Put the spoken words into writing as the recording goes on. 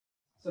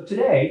So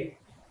today,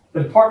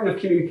 the Department of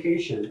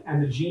Communication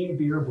and the Jean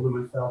Beer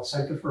Blumenfeld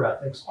Center for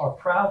Ethics are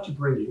proud to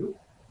bring you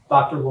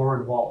Dr.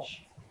 Lauren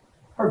Walsh.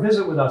 Her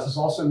visit with us is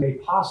also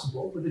made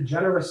possible with the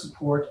generous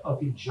support of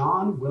the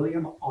John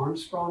William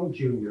Armstrong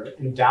Jr.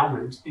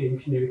 Endowment in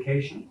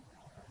Communication.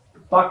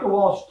 Dr.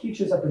 Walsh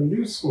teaches at the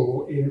New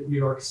School in New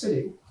York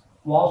City.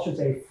 Walsh is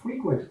a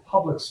frequent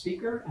public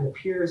speaker and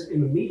appears in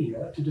the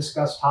media to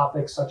discuss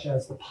topics such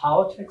as the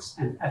politics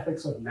and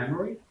ethics of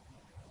memory,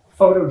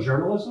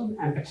 photojournalism,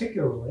 and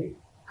particularly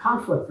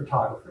conflict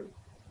photography.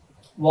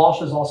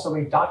 Walsh is also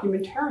a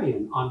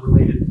documentarian on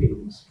related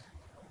themes.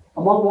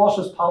 Among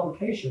Walsh's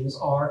publications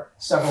are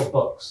several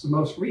books. The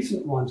most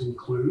recent ones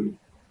include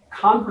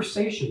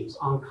Conversations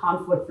on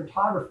Conflict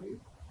Photography,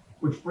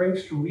 which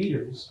brings to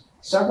readers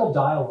several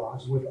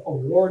dialogues with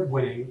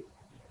award-winning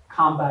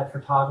combat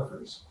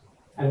photographers.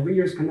 And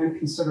readers can then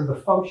consider the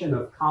function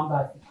of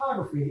combat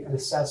photography and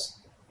assess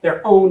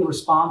their own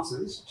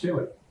responses to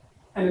it.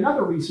 And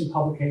another recent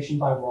publication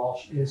by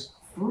Walsh is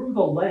Through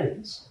the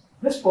Lens.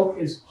 This book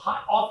is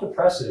hot off the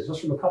presses,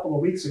 just from a couple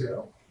of weeks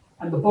ago.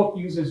 And the book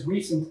uses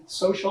recent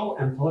social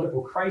and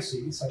political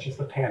crises, such as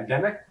the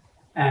pandemic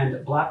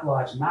and Black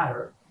Lives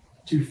Matter,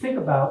 to think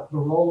about the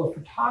role of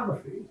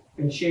photography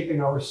in shaping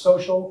our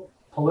social,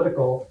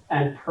 political,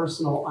 and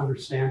personal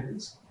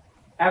understandings.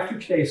 After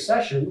today's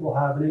session, we'll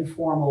have an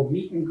informal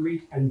meet and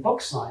greet and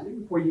book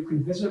signing where you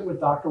can visit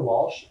with Dr.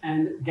 Walsh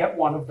and get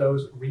one of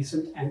those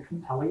recent and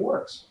compelling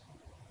works.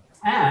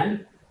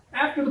 And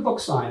after the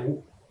book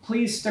signing,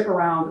 please stick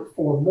around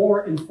for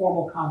more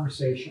informal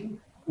conversation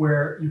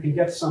where you can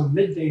get some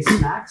midday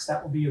snacks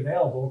that will be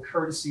available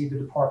courtesy the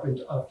Department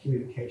of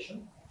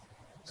Communication.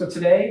 So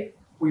today,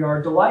 we are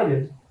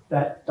delighted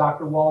that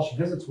Dr. Walsh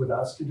visits with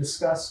us to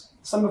discuss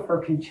some of her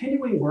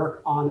continuing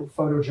work on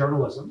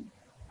photojournalism.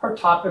 Her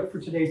topic for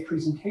today's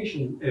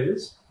presentation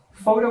is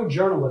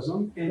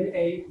Photojournalism in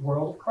a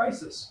World of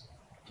Crisis.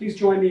 Please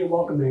join me in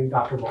welcoming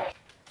Dr. Walsh.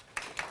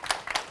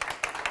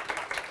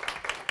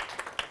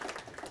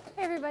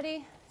 Hey,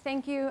 everybody.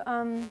 Thank you,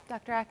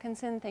 Dr.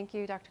 Atkinson. Thank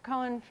you, Dr.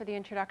 Cohen, for the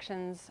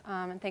introductions.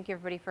 And thank you,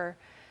 everybody, for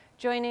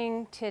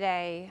joining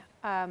today.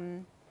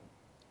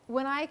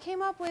 When I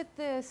came up with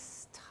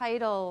this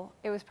title,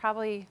 it was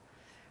probably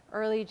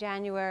early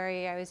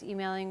January. I was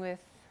emailing with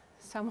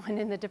someone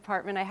in the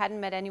department. I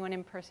hadn't met anyone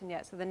in person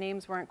yet, so the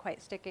names weren't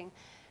quite sticking.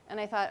 And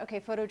I thought, okay,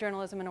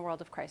 photojournalism in a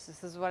world of crisis.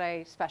 This is what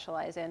I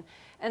specialize in.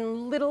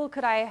 And little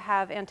could I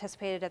have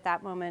anticipated at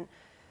that moment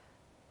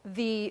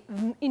the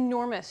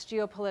enormous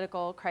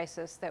geopolitical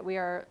crisis that we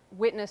are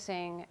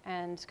witnessing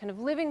and kind of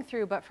living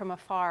through, but from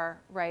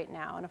afar right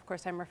now. And of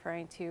course, I'm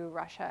referring to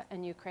Russia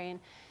and Ukraine.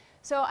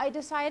 So I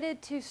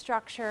decided to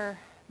structure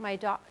my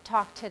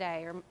talk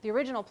today, or the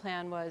original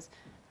plan was,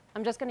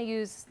 I'm just going to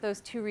use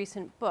those two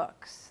recent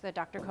books that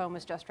Dr. Cohen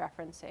was just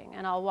referencing,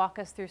 and I'll walk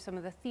us through some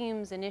of the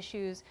themes and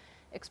issues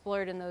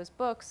explored in those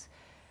books.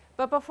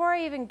 But before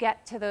I even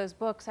get to those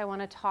books, I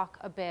want to talk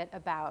a bit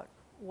about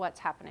what's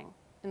happening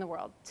in the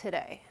world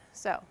today.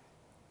 So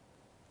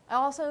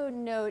I'll also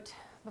note,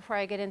 before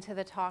I get into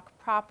the talk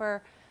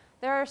proper,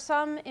 there are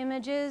some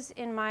images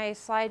in my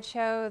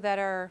slideshow that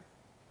are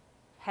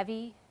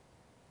heavy,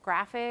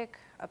 graphic,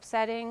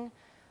 upsetting.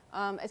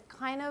 It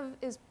kind of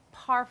is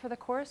par for the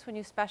course when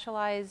you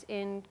specialize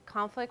in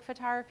conflict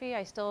photography.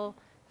 I still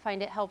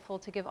find it helpful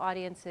to give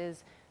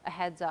audiences a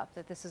heads up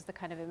that this is the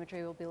kind of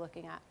imagery we'll be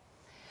looking at.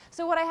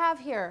 So what I have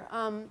here,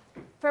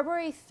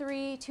 February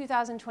 3,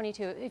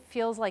 2022, it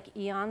feels like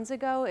eons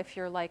ago if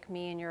you're like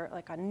me and you're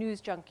like a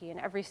news junkie and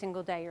every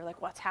single day you're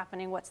like, what's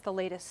happening? What's the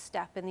latest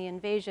step in the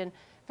invasion?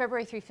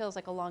 February 3 feels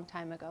like a long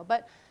time ago.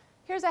 But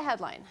here's a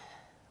headline.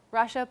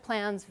 Russia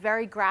plans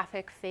very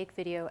graphic fake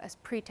video as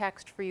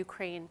pretext for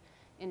Ukraine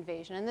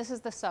invasion. And this is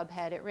the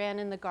subhead. It ran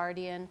in The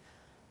Guardian.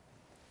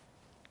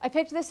 I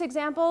picked this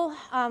example.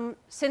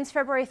 Since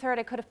February 3rd,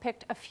 I could have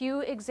picked a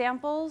few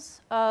examples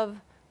of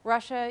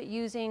Russia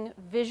using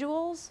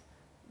visuals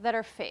that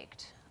are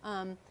faked.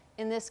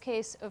 In this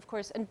case, of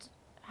course, and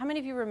how many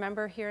of you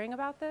remember hearing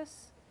about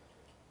this?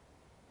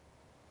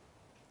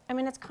 I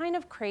mean, it's kind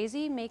of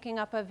crazy making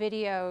up a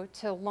video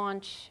to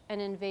launch an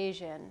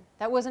invasion.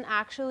 That wasn't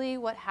actually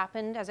what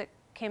happened as it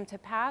came to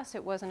pass.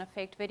 It wasn't a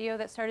faked video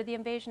that started the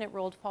invasion. It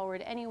rolled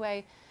forward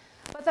anyway.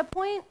 But the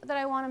point that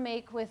I want to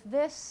make with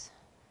this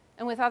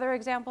and with other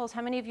examples,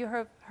 how many of you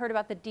have heard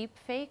about the deep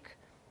fake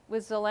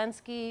with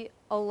Zelensky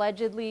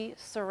allegedly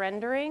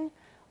surrendering?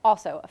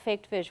 Also a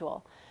faked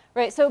visual,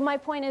 right? So my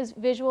point is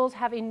visuals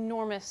have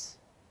enormous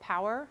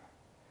power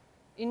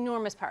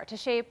to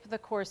shape the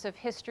course of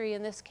history,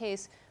 in this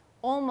case,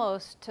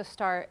 almost to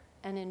start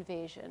an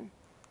invasion.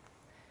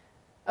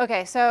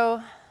 Okay,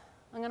 so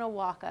I'm going to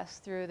walk us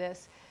through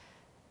this.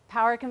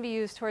 Power can be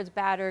used towards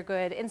bad or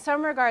good. In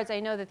some regards, I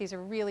know that these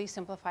are really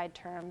simplified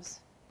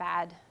terms,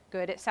 bad,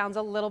 good. It sounds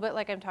a little bit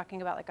like I'm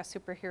talking about like a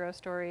superhero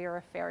story or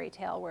a fairy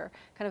tale where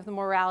kind of the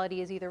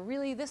morality is either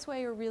really this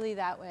way or really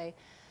that way.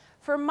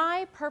 For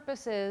my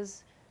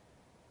purposes,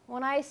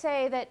 when I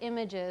say that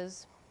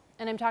images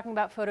and I'm talking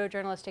about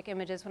photojournalistic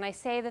images, when I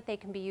say that they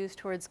can be used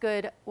towards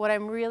good, what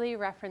I'm really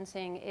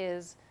referencing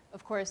is,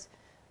 of course,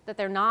 that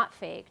they're not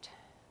faked,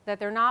 that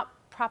they're not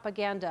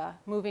propaganda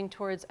moving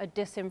towards a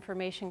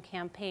disinformation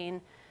campaign,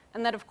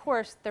 and that, of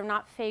course, they're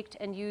not faked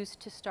and used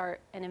to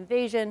start an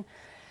invasion.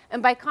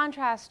 And by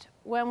contrast,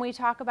 when we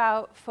talk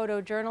about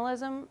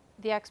photojournalism,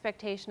 the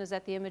expectation is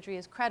that the imagery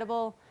is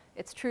credible,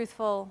 it's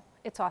truthful,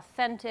 it's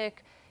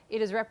authentic,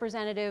 it is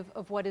representative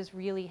of what is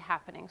really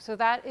happening. So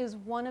that is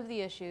one of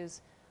the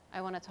issues I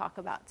want to talk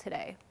about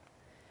today.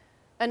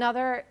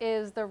 Another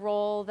is the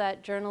role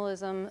that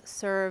journalism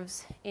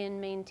serves in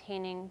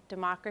maintaining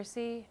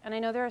democracy. And I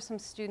know there are some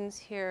students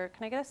here.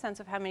 Can I get a sense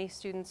of how many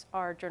students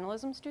are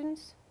journalism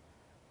students?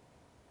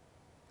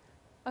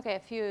 Okay, a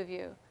few of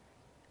you.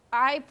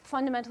 I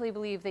fundamentally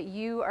believe that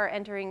you are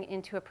entering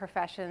into a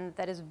profession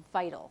that is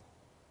vital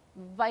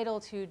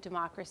to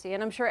democracy.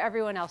 And I'm sure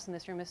everyone else in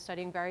this room is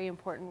studying very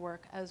important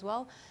work as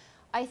well.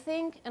 I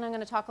think, and I'm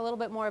going to talk a little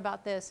bit more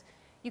about this,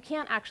 you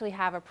can't actually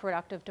have a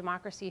productive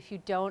democracy if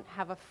you don't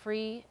have a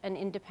free and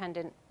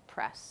independent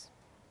press.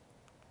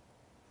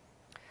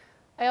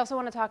 I also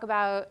want to talk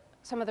about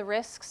some of the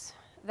risks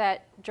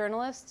that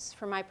journalists,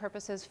 for my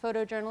purposes,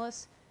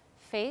 photojournalists,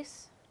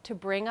 face to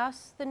bring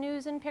us the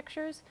news and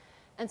pictures,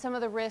 and some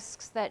of the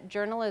risks that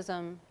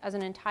journalism as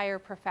an entire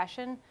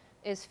profession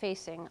is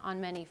facing on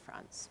many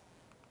fronts.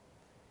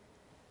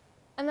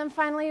 And then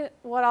finally,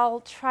 what I'll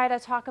try to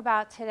talk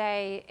about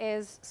today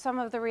is some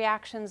of the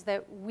reactions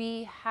that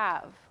we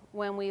have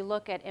when we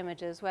look at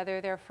images,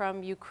 whether they're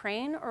from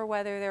Ukraine or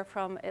whether they're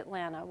from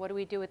Atlanta. What do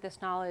we do with this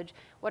knowledge?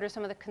 What are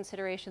some of the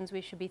considerations we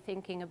should be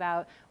thinking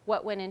about?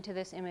 What went into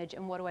this image,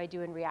 and what do I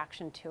do in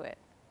reaction to it?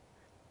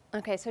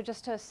 Okay, so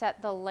just to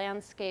set the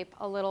landscape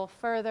a little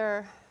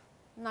further,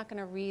 I'm not going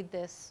to read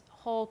this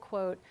whole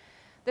quote.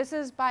 This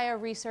is by a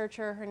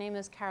researcher. Her name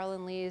is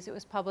Carolyn Lees. It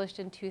was published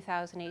in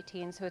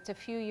 2018, so it's a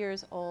few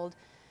years old.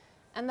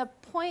 And the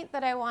point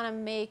that I want to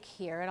make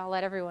here, and I'll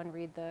let everyone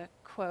read the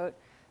quote,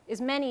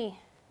 is many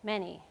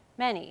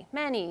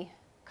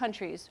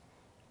countries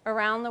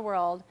around the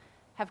world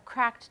have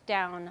cracked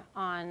down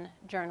on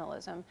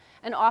journalism.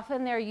 And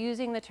often they're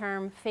using the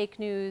term fake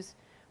news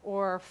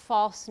or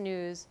false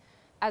news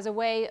as a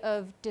way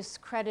of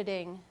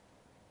discrediting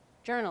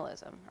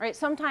journalism, right?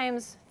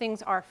 Sometimes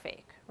things are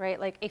fake, right?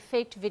 Like a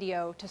faked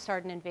video to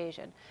start an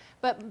invasion.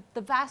 But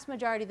the vast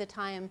majority of the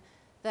time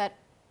that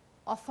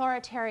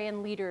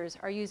authoritarian leaders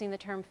are using the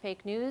term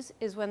fake news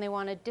is when they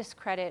want to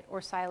discredit or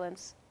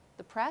silence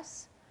the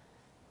press.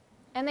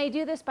 And they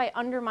do this by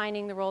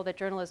undermining the role that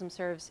journalism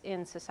serves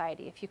in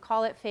society. If you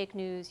call it fake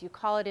news, you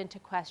call it into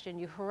question,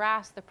 you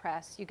harass the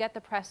press, you get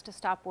the press to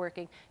stop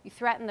working, you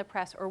threaten the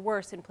press, or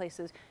worse in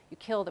places, you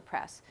kill the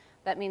press.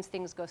 That means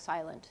things go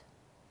silent.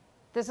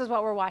 This is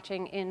what we're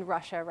watching in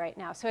Russia right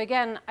now. So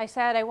again, I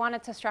said I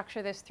wanted to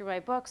structure this through my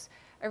books.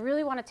 I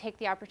really want to take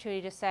the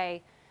opportunity to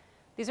say,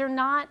 these are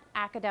not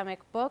academic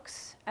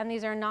books, and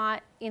these are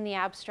not in the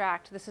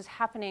abstract. This is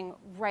happening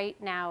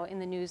right now in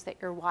the news that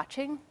you're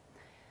watching.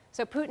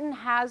 So Putin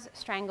has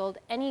strangled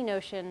any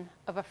notion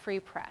of a free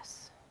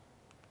press.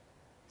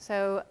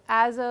 So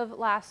as of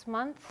last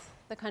month,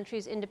 the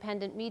country's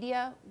independent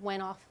media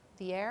went off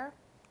the air.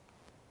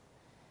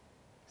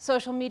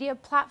 Social media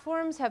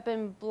platforms have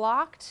been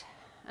blocked.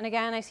 And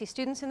again, I see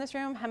students in this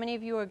room. How many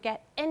of you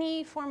get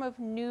any form of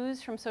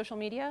news from social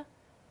media?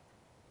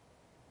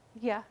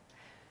 Yeah,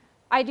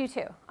 I do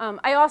too.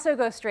 I also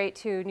go straight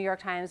to New York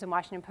Times and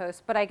Washington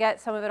Post, but I get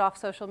some of it off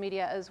social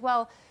media as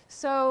well.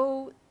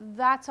 So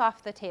that's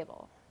off the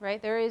table, right?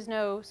 There is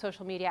no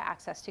social media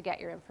access to get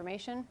your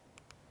information.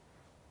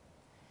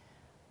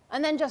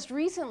 And then just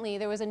recently,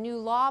 there was a new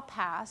law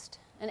passed,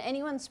 and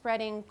anyone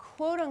spreading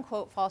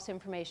quote-unquote false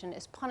information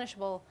is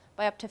punishable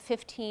by up to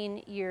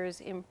 15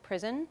 years in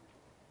prison.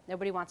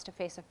 Nobody wants to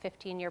face a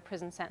 15-year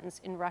prison sentence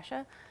in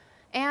Russia.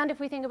 And if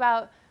we think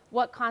about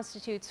what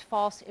constitutes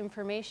false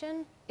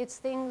information, it's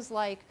things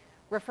like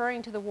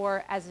referring to the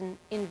war as an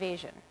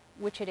invasion,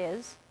 which it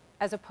is,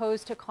 as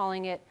opposed to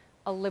calling it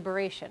a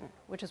liberation,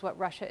 which is what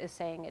Russia is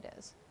saying it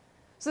is.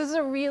 So this is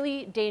a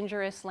really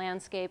dangerous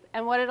landscape,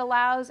 and what it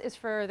allows is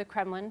for the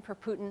Kremlin, for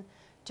Putin,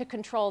 to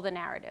control the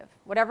narrative.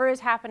 Whatever is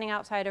happening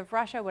outside of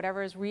Russia,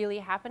 whatever is really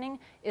happening,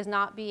 is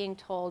not being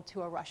told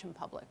to a Russian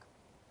public.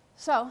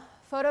 So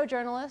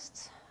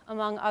photojournalists,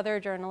 among other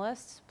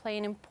journalists, play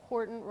an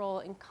important role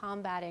in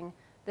combating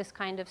this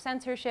kind of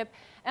censorship.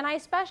 And I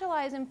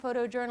specialize in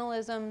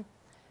photojournalism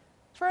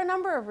for a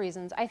number of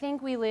reasons. I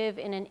think we live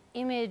in an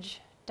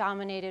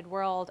image-dominated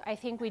world. I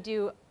think we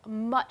do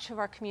much of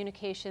our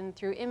communication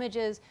through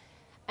images,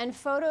 and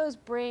photos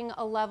bring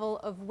a level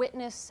of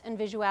witness and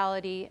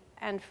visuality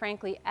and,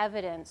 frankly,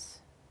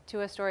 evidence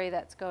to a story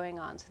that's going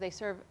on. So they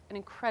serve an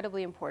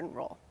incredibly important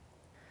role.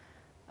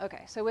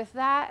 Okay, so with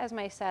that as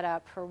my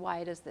setup for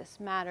why does this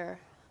matter,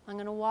 I'm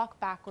going to walk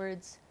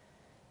backwards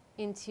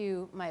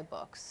into my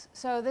books.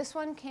 So this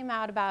one came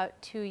out about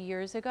 2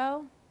 years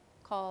ago,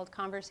 called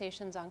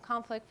Conversations on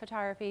Conflict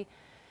Photography.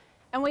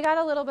 And we got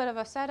a little bit of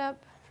a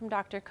setup from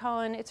Dr.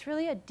 Cohen. It's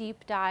really a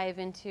deep dive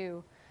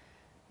into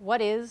What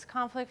is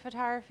conflict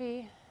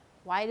photography?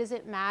 Why does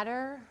it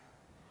matter?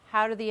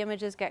 How do the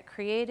images get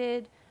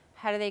created?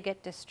 How do they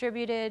get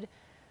distributed?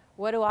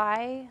 What do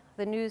I,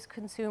 the news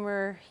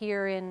consumer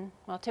here in,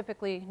 well,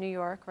 typically New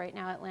York, right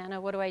now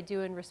Atlanta, what do I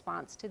do in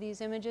response to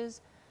these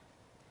images?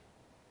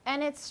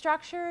 And it's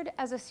structured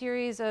as a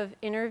series of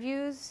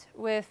interviews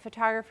with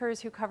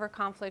photographers who cover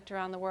conflict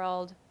around the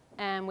world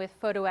and with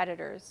photo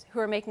editors who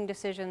are making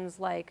decisions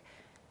like,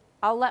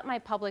 I'll let my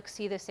public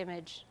see this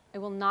image. I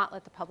will not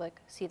let the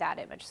public see that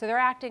image. So they're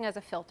acting as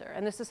a filter,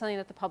 and this is something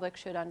that the public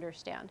should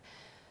understand.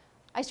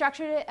 I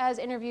structured it as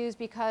interviews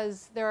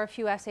because there are a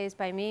few essays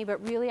by me,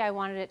 but really I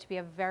wanted it to be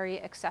a very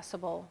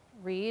accessible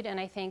read, and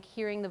I think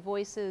hearing the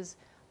voices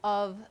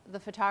of the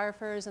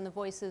photographers and the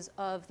voices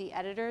of the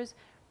editors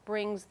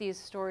brings these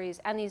stories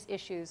and these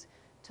issues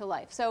to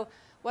life. So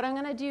what I'm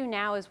going to do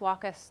now is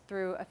walk us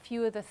through a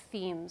few of the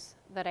themes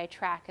that I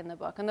track in the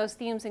book, and those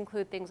themes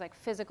include things like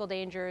physical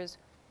dangers,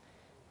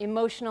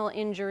 emotional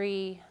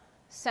injury,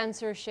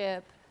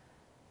 censorship,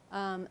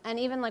 and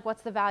even like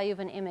what's the value of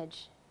an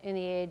image in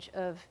the age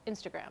of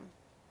Instagram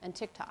and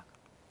TikTok.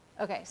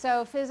 Okay,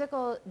 so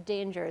physical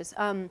dangers.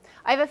 I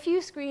have a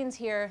few screens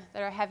here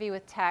that are heavy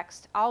with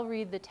text. I'll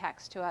read the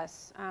text to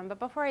us, but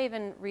before I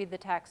even read the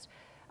text,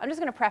 I'm just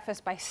going to preface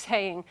by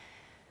saying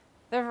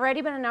there have already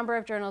been a number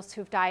of journalists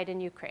who've died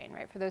in Ukraine,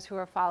 right, for those who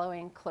are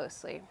following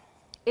closely.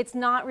 It's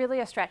not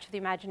really a stretch of the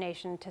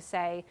imagination to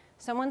say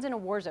someone's in a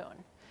war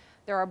zone.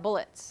 There are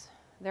bullets,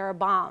 there are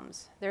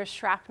bombs, there's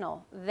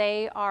shrapnel.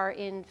 They are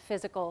in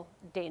physical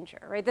danger,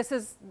 right? This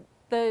is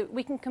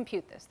we can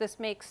compute this. This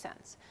makes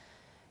sense.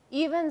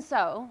 Even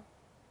so,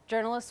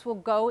 journalists will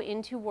go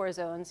into war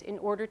zones in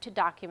order to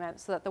document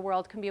so that the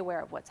world can be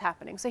aware of what's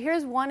happening. So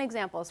here's one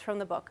example. It's from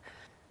the book.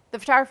 The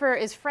photographer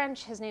is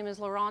French. His name is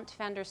Laurent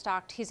van der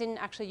Stock. He's in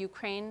actually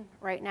Ukraine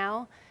right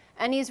now.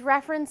 And he's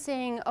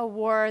referencing a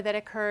war that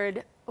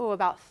occurred,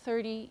 about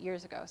 30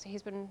 years ago. So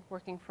he's been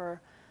working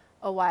for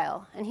a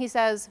while. And he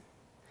says,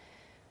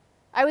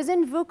 I was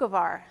in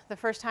Vukovar the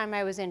first time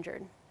I was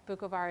injured.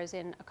 Vukovar is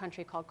in a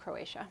country called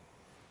Croatia.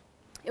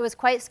 It was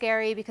quite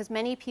scary because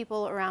many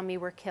people around me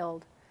were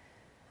killed.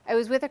 I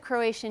was with a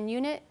Croatian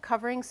unit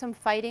covering some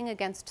fighting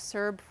against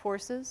Serb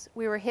forces.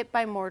 We were hit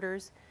by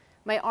mortars.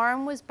 My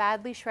arm was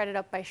badly shredded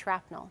up by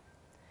shrapnel.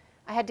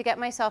 I had to get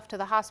myself to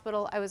the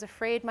hospital. I was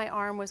afraid my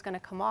arm was going to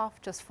come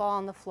off, just fall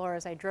on the floor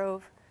as I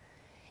drove.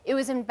 It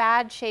was in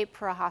bad shape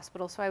for a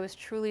hospital, so I was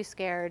truly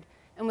scared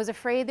and was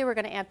afraid they were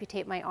going to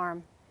amputate my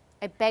arm.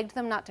 I begged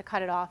them not to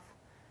cut it off.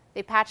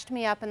 They patched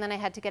me up, and then I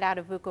had to get out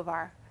of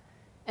Vukovar.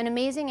 An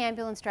amazing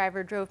ambulance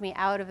driver drove me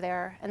out of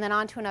there, and then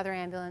onto another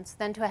ambulance,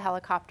 then to a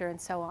helicopter, and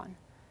so on.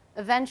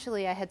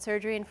 Eventually, I had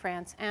surgery in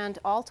France, and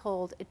all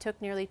told, it took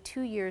nearly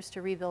 2 years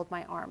to rebuild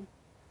my arm.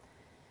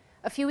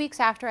 A few weeks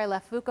after I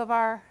left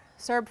Vukovar,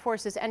 Serb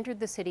forces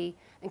entered the city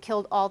and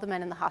killed all the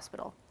men in the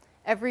hospital.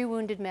 Every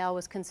wounded male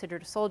was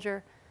considered a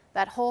soldier.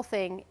 That whole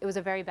thing, it was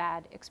a very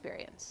bad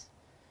experience.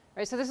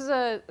 Right, so this is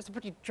it's a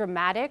pretty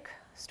dramatic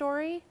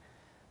story,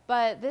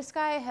 but this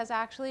guy has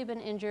actually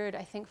been injured,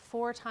 I think,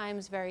 4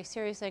 times very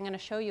seriously. I'm going to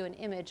show you an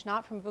image,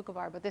 not from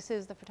Vukovar, but this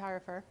is the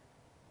photographer,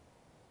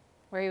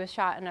 where he was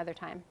shot another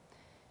time.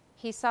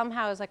 He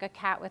somehow is like a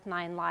cat with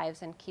 9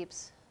 lives and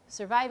keeps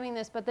surviving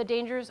this, but the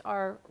dangers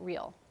are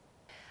real.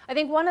 I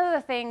think one of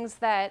the things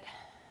that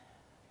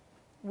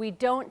we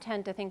don't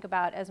tend to think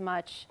about as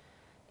much,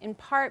 in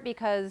part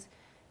because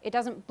it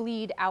doesn't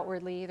bleed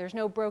outwardly, there's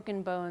no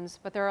broken bones,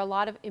 but there are a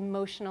lot of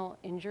emotional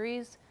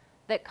injuries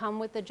that come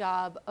with the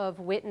job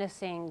of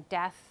witnessing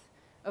death,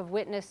 of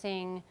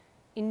witnessing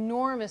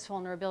enormous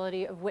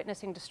vulnerability, of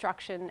witnessing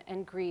destruction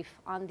and grief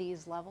on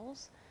these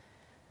levels.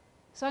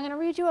 So I'm going to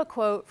read you a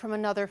quote from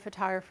another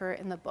photographer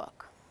in the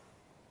book.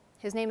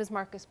 His name is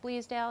Marcus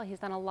Bleasdale. He's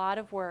done a lot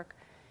of work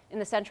in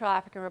the Central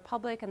African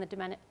Republic and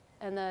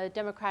the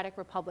Democratic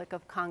Republic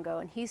of Congo,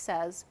 and he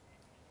says,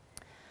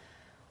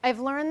 I've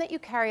learned that you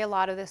carry a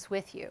lot of this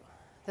with you.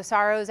 The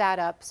sorrows add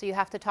up, so you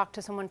have to talk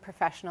to someone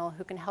professional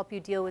who can help you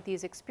deal with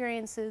these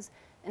experiences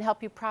and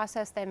help you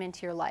process them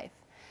into your life.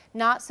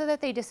 Not so that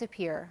they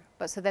disappear,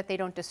 but so that they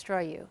don't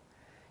destroy you.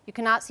 You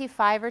cannot see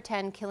 5 or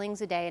 10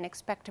 killings a day and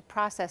expect to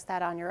process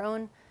that on your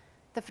own.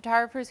 The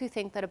photographers who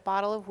think that a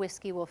bottle of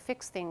whiskey will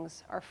fix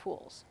things are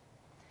fools.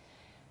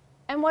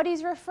 And what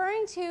he's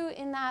referring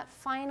to in that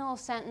final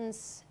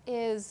sentence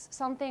is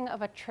something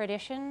of a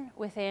tradition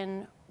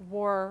within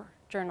war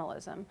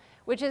journalism,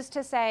 which is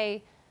to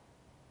say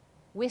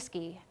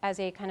whiskey as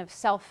a kind of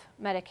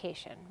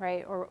self-medication,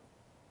 right? Or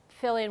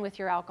fill in with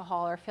your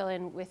alcohol or fill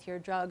in with your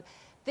drug.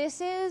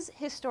 This is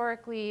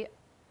historically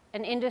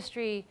an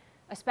industry,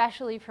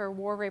 especially for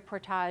war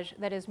reportage,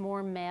 that is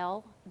more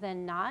male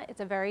than not. It's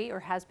a very, or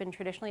has been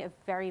traditionally, a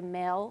very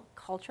male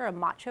culture, a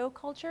macho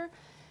culture.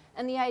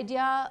 And the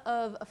idea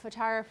of a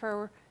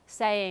photographer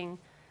saying,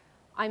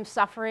 I'm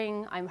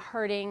suffering, I'm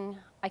hurting,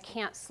 I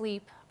can't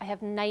sleep, I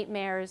have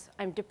nightmares,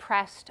 I'm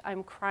depressed,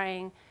 I'm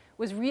crying,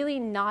 was really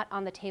not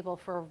on the table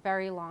for a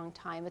very long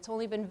time. It's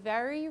only been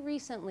very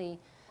recently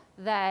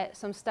that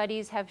some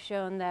studies have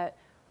shown that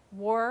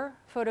war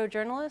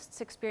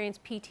photojournalists experience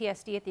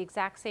PTSD at the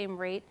exact same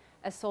rate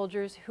as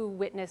soldiers who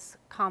witness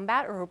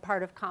combat or who are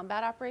part of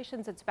combat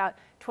operations. It's about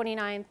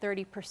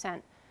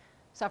 29–30%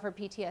 suffer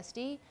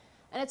PTSD.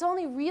 And it's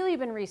only really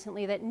been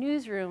recently that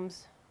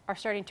newsrooms are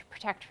starting to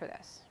protect for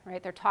this,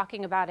 right? They're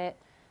talking about it,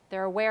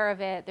 they're aware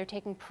of it, they're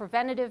taking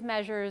preventative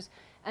measures,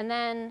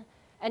 and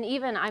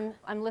even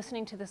I'm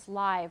listening to this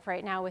live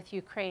right now with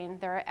Ukraine.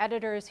 There are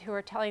editors who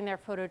are telling their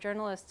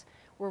photojournalists,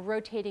 we're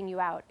rotating you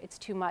out, it's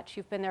too much,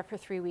 you've been there for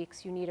 3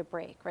 weeks, you need a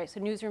break, right? So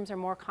newsrooms are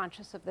more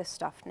conscious of this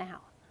stuff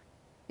now.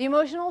 The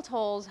emotional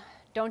tolls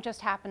don't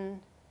just happen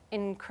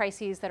in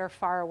crises that are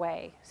far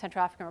away,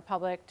 Central African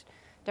Republic,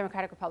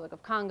 Democratic Republic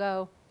of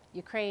Congo,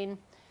 Ukraine.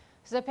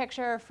 This is a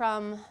picture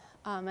from,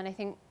 and I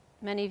think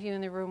many of you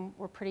in the room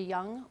were pretty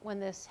young when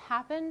this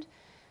happened,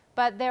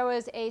 but there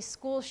was a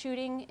school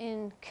shooting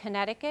in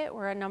Connecticut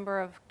where a number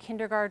of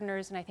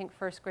kindergartners and I think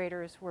first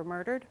graders were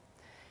murdered.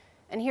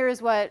 And here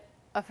is what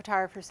a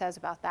photographer says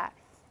about that.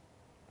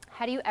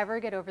 How do you ever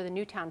get over the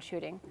Newtown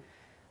shooting?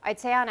 I'd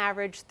say on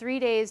average, 3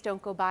 days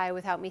don't go by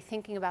without me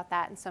thinking about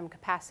that in some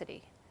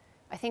capacity.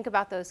 I think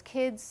about those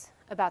kids,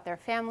 about their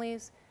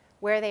families,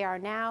 where they are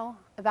now,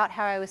 about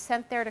how I was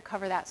sent there to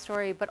cover that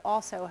story, but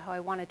also how I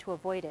wanted to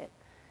avoid it.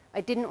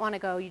 I didn't want to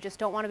go. You just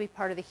don't want to be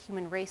part of the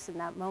human race in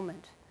that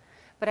moment.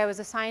 But I was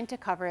assigned to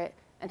cover it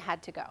and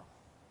had to go.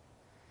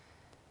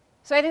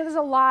 So I think there's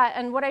a lot,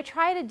 and what I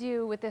try to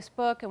do with this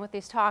book and with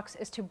these talks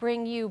is to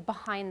bring you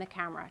behind the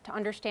camera, to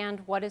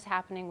understand what is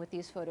happening with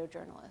these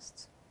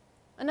photojournalists.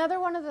 Another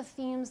one of the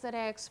themes that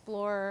I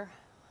explore,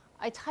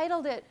 I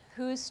titled it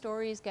Whose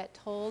Stories Get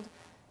Told,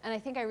 and I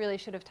think I really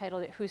should have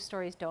titled it Whose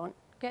Stories Don't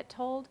Get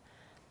Told.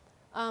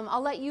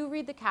 I'll let you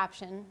read the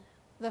caption.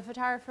 The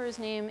photographer's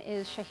name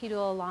is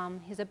Shahidul Alam.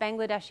 He's a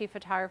Bangladeshi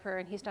photographer,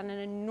 and he's done an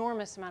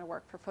enormous amount of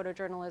work for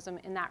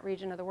photojournalism in that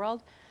region of the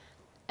world.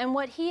 And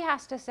what he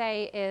has to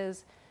say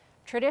is,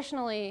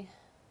 traditionally,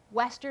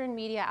 Western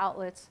media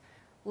outlets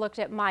looked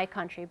at my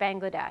country,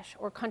 Bangladesh,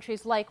 or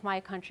countries like my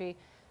country,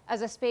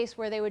 as a space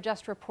where they would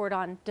just report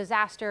on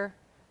disaster,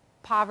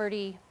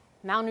 poverty,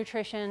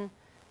 malnutrition,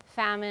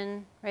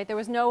 famine, right? There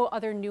was no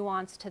other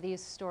nuance to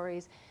these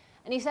stories.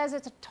 And he says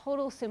it's a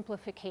total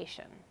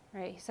simplification,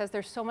 right? He says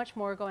there's so much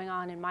more going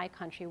on in my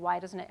country, why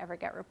doesn't it ever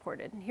get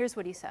reported? And here's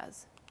what he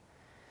says.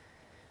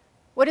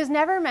 What is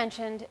never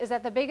mentioned is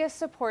that the biggest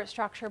support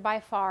structure by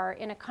far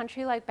in a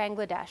country like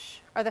Bangladesh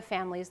are the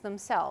families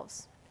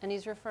themselves. And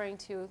he's referring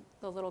to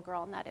the little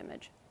girl in that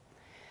image.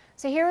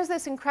 So here is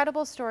this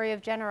incredible story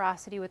of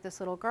generosity with this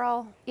little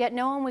girl, yet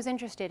no one was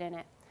interested in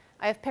it.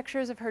 I have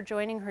pictures of her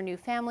joining her new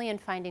family and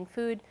finding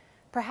food.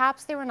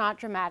 Perhaps they were not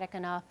dramatic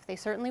enough. They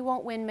certainly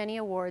won't win many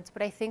awards,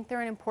 but I think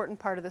they're an important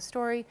part of the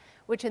story,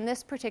 which in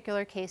this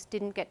particular case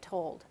didn't get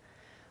told.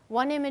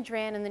 One image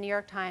ran in the New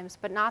York Times,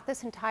 but not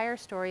this entire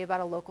story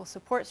about a local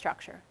support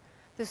structure.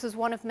 This was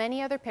one of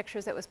many other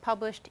pictures that was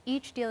published,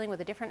 each dealing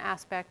with a different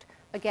aspect,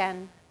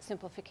 again,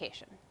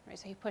 simplification. Right?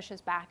 So he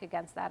pushes back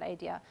against that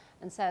idea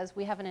and says,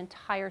 we have an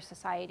entire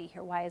society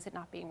here, why is it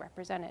not being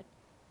represented?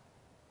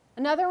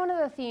 Another one of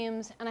the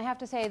themes, and I have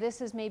to say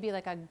this is maybe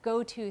like a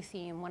go-to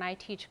theme when I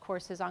teach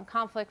courses on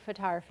conflict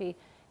photography,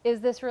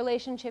 is this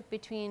relationship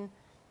between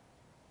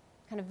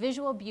kind of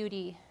visual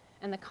beauty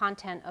and the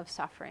content of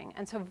suffering.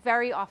 And so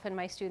very often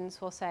my students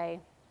will say,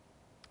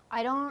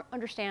 I don't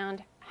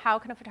understand how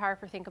can a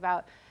photographer think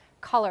about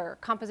color,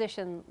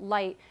 composition,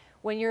 light,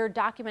 when you're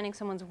documenting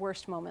someone's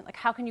worst moment. Like,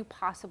 how can you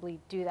possibly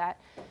do that?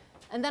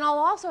 And then I'll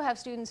also have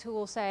students who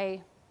will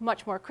say,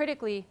 much more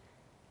critically,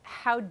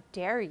 how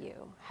dare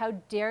you? How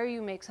dare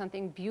you make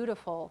something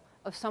beautiful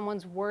of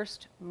someone's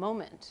worst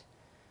moment?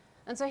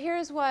 And so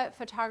here's what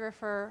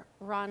photographer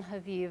Ron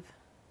Haviv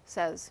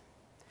says.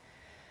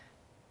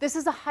 This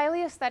is a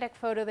highly aesthetic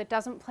photo that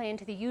doesn't play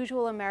into the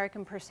usual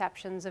American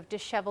perceptions of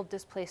disheveled,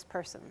 displaced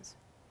persons.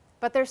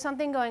 But there's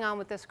something going on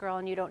with this girl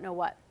and you don't know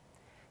what.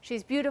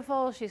 She's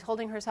beautiful, she's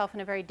holding herself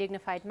in a very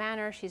dignified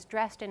manner, she's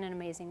dressed in an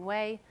amazing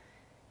way.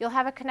 You'll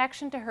have a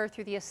connection to her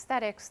through the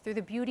aesthetics, through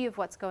the beauty of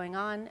what's going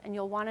on, and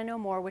you'll want to know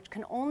more, which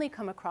can only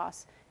come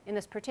across in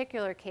this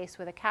particular case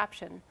with a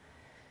caption.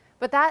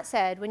 But that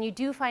said, when you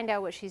do find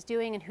out what she's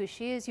doing and who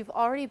she is, you've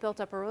already built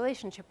up a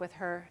relationship with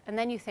her, and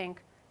then you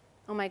think,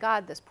 oh my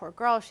God, this poor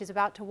girl, she's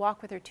about to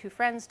walk with her 2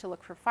 friends to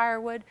look for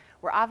firewood,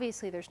 where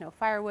obviously there's no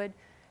firewood.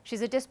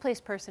 She's a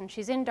displaced person,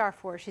 she's in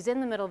Darfur, she's in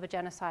the middle of a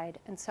genocide,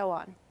 and so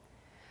on.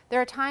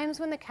 There are times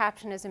when the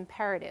caption is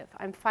imperative.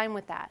 I'm fine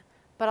with that,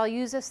 but I'll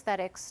use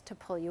aesthetics to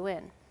pull you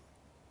in.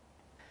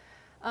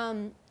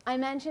 I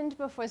mentioned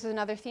before, this is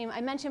another theme,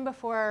 I mentioned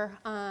before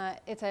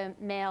it's a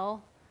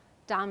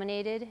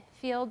male-dominated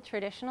field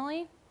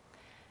traditionally.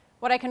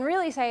 What I can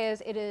really say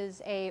is it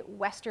is a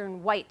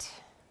Western white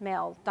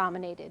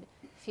male-dominated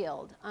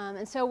field.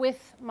 And so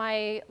with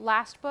my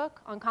last book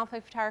on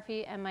conflict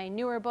photography and my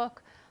newer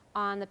book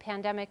on the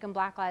pandemic and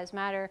Black Lives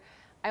Matter,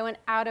 I went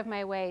out of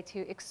my way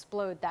to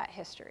explode that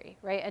history,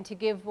 right? And to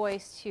give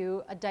voice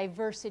to a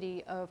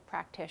diversity of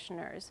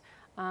practitioners,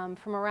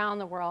 from around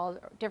the world,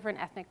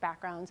 different ethnic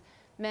backgrounds,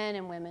 men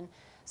and women.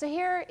 So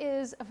here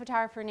is a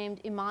photographer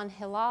named Iman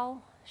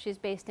Hilal. She's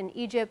based in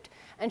Egypt,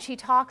 and she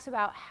talks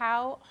about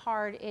how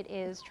hard it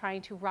is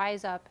trying to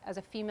rise up as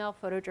a female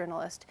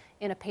photojournalist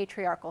in a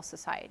patriarchal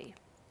society.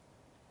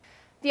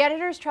 The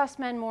editors trust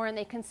men more, and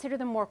they consider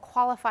them more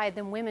qualified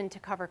than women to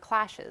cover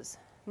clashes.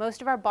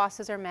 Most of our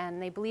bosses are men,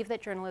 and they believe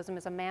that journalism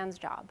is a man's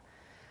job.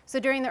 So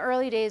during the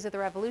early days of the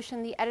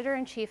revolution, the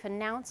editor-in-chief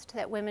announced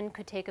that women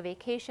could take a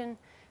vacation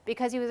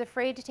because he was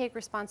afraid to take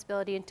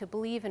responsibility and to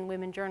believe in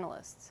women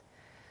journalists.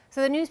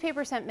 So the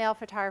newspaper sent male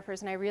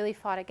photographers, and I really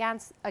fought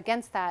against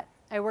that.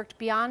 I worked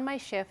beyond my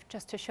shift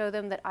just to show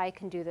them that I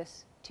can do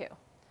this too.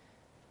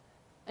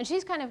 And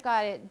she's kind of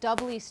got it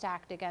doubly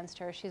stacked against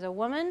her. She's a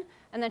woman,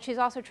 and then she's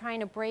also trying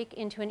to break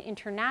into an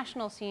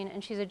international scene,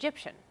 and she's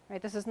Egyptian,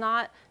 right? This is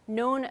not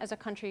known as a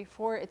country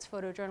for its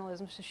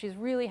photojournalism, so she's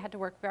really had to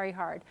work very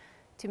hard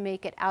to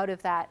make it out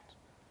of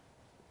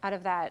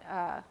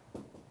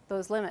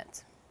those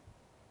limits.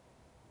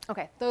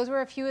 Okay, those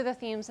were a few of the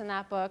themes in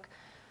that book.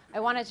 I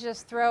wanted to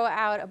just throw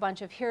out a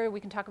bunch of, here we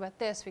can talk about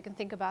this, we can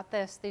think about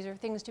this, these are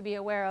things to be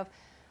aware of.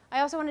 I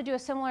also want to do a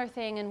similar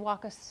thing and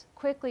walk us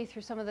quickly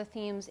through some of the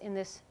themes in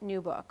this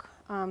new book.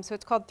 So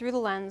it's called Through the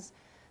Lens,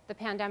 The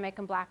Pandemic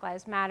and Black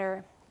Lives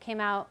Matter. It came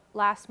out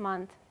last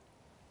month.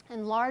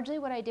 And largely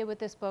what I did with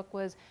this book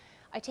was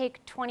I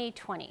take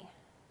 2020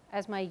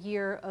 as my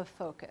year of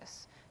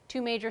focus.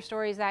 Two major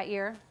stories that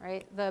year,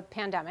 right? The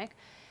pandemic.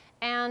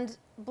 And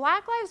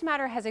Black Lives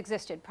Matter has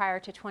existed prior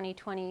to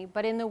 2020,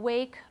 but in the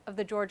wake of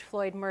the George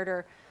Floyd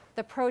murder,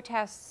 the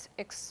protests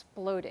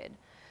exploded.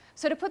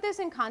 So to put this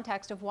in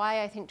context of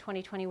why I think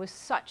 2020 was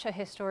such a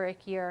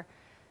historic year,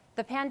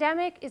 the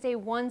pandemic is a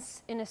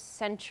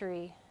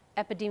once-in-a-century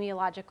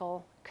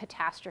epidemiological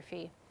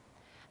catastrophe.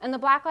 And the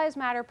Black Lives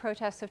Matter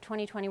protests of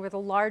 2020 were the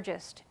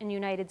largest in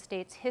United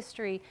States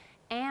history,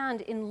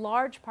 and in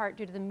large part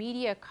due to the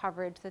media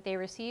coverage that they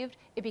received,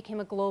 it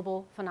became a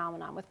global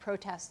phenomenon with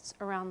protests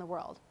around the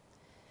world.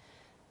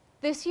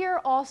 This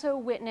year also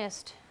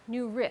witnessed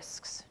new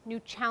risks, new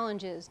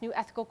challenges, new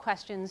ethical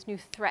questions, new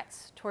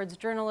threats towards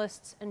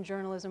journalists and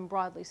journalism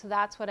broadly. So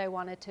that's what I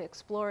wanted to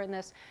explore in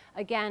this.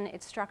 Again,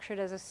 it's structured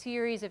as a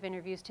series of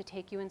interviews to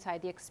take you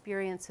inside the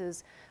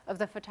experiences of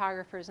the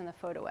photographers and the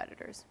photo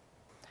editors.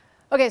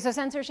 Okay, so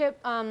censorship.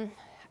 I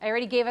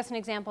already gave us an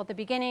example at the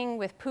beginning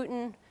with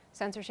Putin.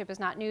 Censorship is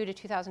not new to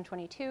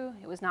 2022.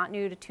 It was not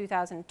new to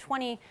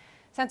 2020.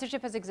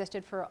 Censorship has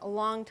existed for a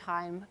long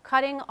time.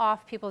 Cutting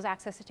off people's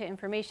access to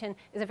information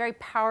is a very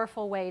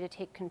powerful way to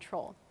take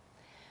control.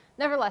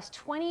 Nevertheless,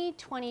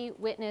 2020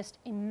 witnessed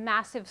a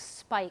massive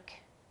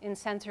spike in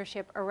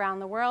censorship around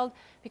the world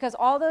because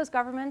all those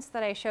governments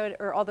that I showed,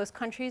 or all those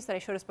countries that I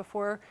showed us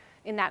before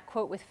in that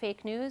quote with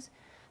fake news,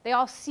 they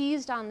all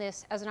seized on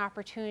this as an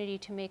opportunity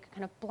to make a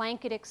kind of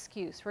blanket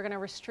excuse. We're going to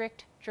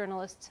restrict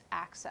journalists'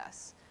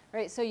 access.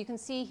 Right, so you can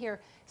see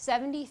here,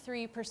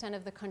 73%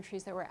 of the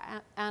countries that were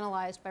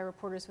analyzed by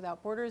Reporters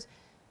Without Borders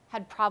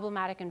had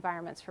problematic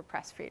environments for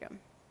press freedom.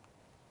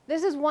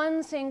 This is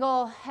one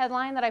single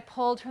headline that I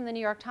pulled from the New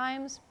York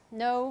Times.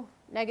 No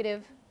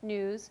negative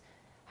news,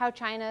 how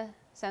China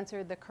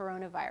censored the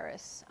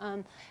coronavirus.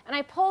 And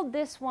I pulled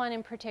this one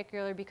in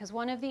particular because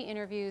one of the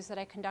interviews that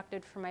I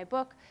conducted for my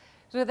book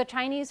was with a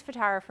Chinese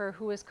photographer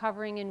who was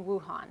covering in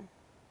Wuhan.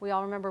 We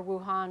all remember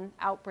Wuhan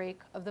outbreak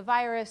of the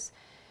virus.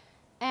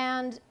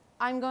 And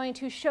I'm going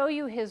to show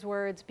you his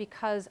words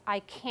because I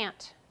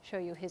can't show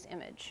you his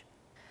image.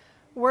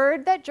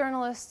 Word that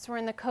journalists were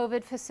in the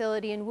COVID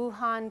facility in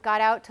Wuhan got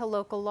out to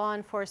local law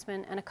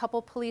enforcement, and a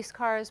couple police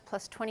cars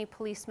plus 20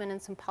 policemen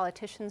and some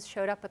politicians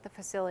showed up at the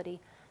facility.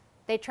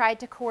 They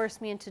tried to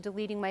coerce me into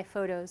deleting my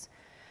photos.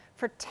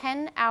 For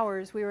 10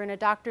 hours, we were in a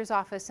doctor's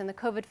office in the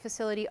COVID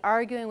facility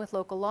arguing with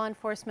local law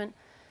enforcement.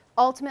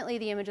 Ultimately,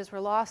 the images were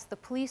lost. The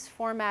police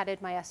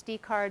formatted my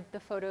SD card. The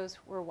photos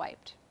were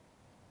wiped.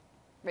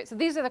 Right, so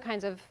these are the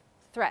kinds of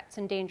threats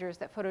and dangers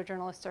that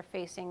photojournalists are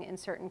facing in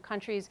certain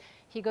countries.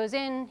 He goes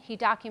in, he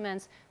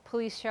documents,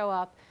 police show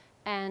up,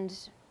 and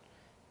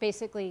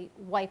basically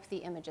wipe the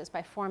images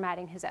by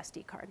formatting his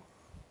SD card.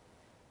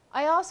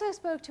 I also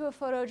spoke to a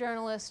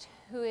photojournalist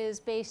who is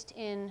based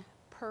in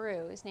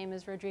Peru. His name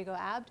is Rodrigo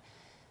Abd.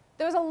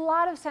 There was a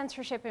lot of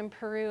censorship in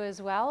Peru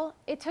as well.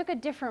 It took a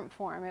different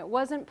form. It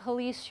wasn't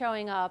police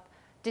showing up,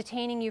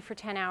 detaining you for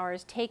 10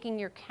 hours, taking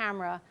your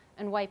camera,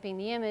 and wiping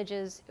the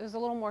images. It was a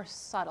little more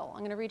subtle. I'm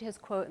going to read his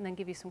quote and then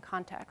give you some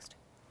context.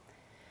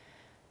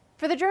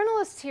 For the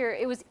journalists here,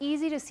 it was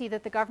easy to see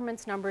that the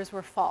government's numbers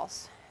were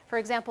false. For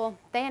example,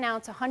 they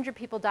announced 100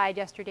 people died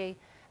yesterday,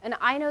 and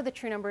I know the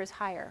true number is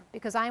higher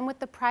because I'm with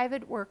the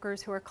private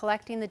workers who are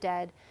collecting the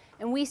dead,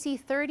 and we see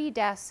 30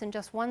 deaths in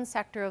just one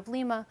sector of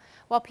Lima,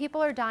 while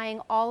people are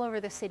dying all over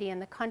the city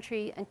and the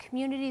country, and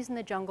communities in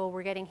the jungle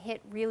were getting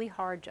hit really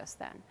hard just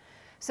then.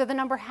 So the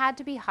number had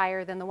to be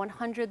higher than the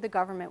 100 the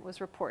government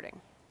was reporting.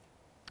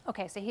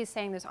 Okay, so he's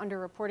saying there's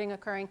underreporting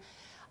occurring.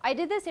 I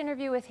did this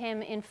interview with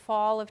him in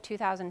fall of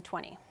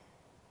 2020.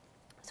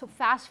 So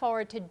fast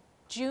forward to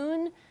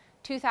June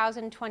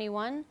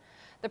 2021,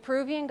 The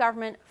Peruvian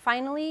government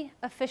finally,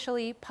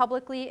 officially,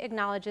 publicly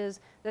acknowledges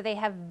that they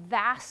have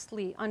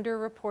vastly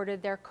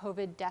underreported their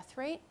COVID death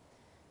rate.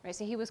 Right,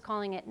 so he was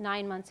calling it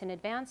 9 months in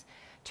advance.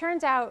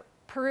 Turns out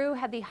Peru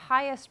had the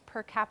highest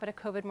per capita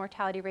COVID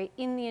mortality rate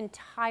in the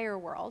entire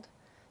world.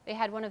 They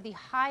had one of the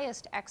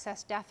highest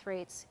excess death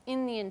rates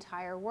in the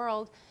entire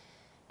world.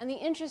 And the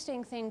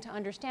interesting thing to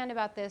understand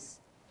about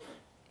this,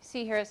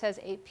 see here it says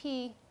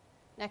AP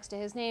next to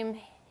his name.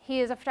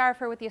 He is a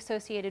photographer with the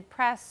Associated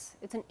Press.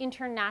 It's an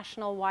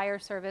international wire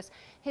service.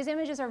 His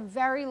images are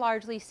very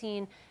largely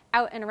seen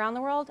out and around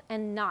the world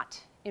and not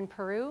in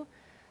Peru.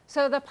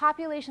 So the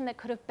population that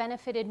could have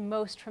benefited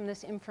most from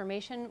this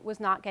information was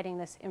not getting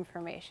this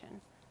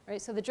information.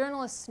 Right? So the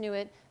journalists knew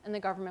it and the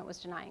government was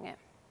denying it.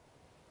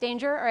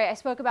 Danger, all right, I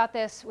spoke about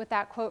this with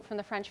that quote from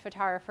the French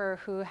photographer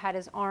who had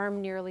his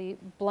arm nearly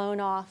blown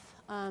off.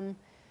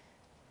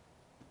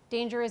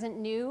 Danger isn't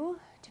new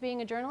to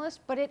being a journalist,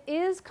 but it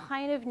is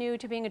kind of new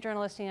to being a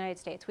journalist in the United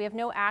States. We have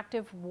no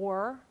active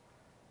war,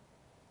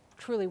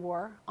 truly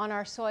war, on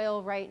our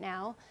soil right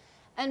now.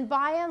 And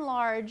by and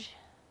large,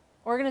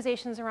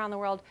 organizations around the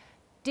world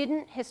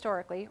didn't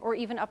historically, or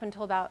even up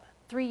until about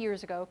 3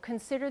 years ago,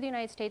 consider the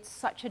United States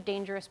such a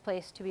dangerous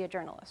place to be a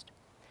journalist.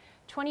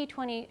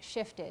 2020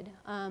 shifted.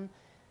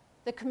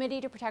 The Committee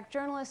to Protect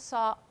Journalists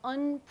saw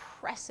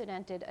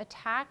unprecedented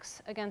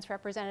attacks against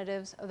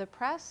representatives of the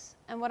press.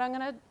 And what I'm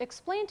going to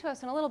explain to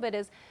us in a little bit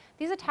is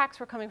these attacks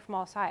were coming from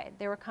all sides.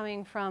 They were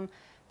coming from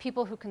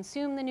people who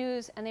consume the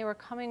news, and they were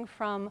coming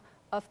from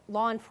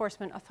law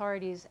enforcement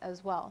authorities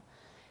as well.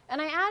 And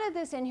I added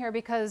this in here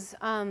because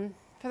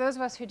for those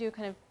of us who do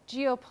kind of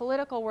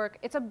geopolitical work,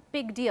 it's a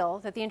big deal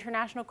that the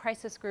International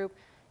Crisis Group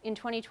in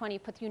 2020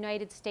 put the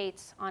United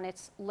States on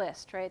its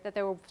list, right? That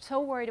they were so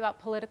worried about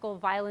political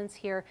violence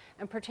here,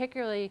 and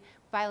particularly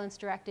violence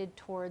directed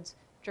towards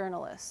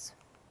journalists.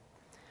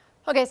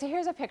 Okay, so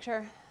here's a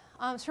picture.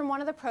 It's from one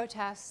of the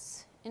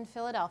protests in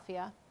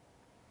Philadelphia.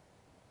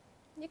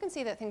 You can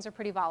see that things are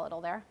pretty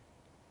volatile there.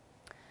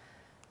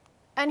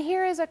 And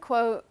here is a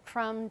quote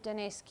from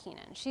Denise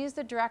Keenan. She's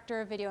the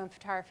director of video and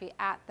photography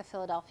at the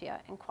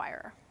Philadelphia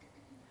Inquirer.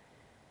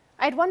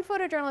 I had one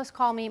photojournalist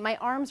call me, "My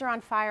arms are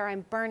on fire,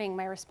 I'm burning."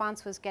 My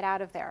response was, "Get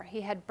out of there." He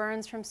had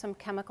burns from some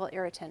chemical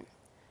irritant.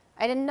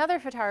 I had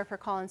another photographer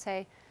call and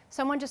say,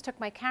 "Someone just took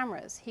my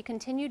cameras." He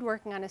continued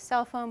working on his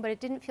cell phone, but it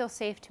didn't feel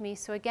safe to me,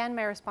 so again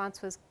my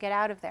response was, "Get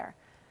out of there."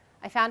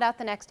 I found out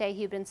the next day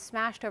he had been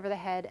smashed over the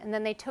head, and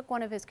then they took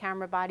one of his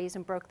camera bodies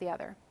and broke the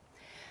other.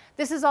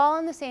 This is all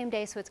on the same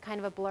day, so it's kind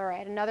of a blur. I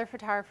had another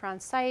photographer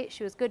on site.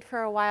 She was good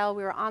for a while.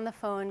 We were on the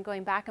phone,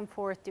 going back and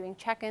forth, doing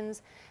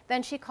check-ins.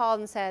 Then she called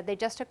and said, "They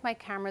just took my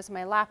cameras and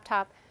my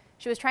laptop."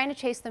 She was trying to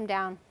chase them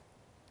down.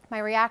 My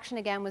reaction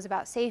again was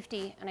about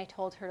safety, and I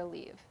told her to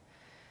leave.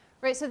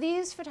 Right, so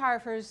these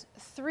photographers,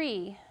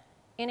 3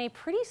 in a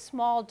pretty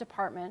small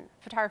department,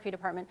 photography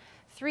department,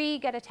 3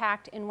 get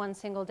attacked in one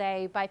single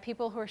day by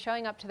people who are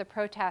showing up to the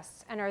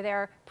protests and are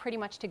there pretty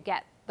much to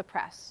get the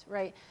press,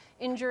 right?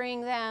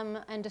 Injuring them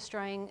and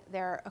destroying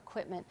their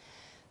equipment.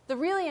 The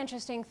really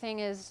interesting thing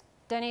is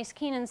Denise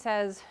Keenan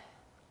says,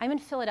 "I'm in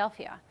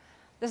Philadelphia.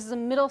 This is a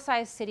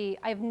middle-sized city.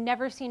 I've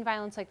never seen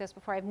violence like this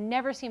before. I've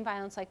never seen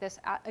violence like this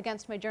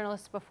against my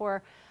journalists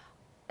before.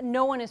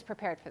 No one is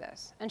prepared for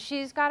this." And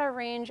she's got a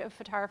range of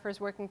photographers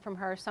working from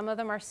her. Some of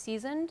them are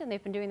seasoned and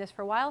they've been doing this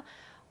for a while.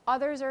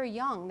 Others are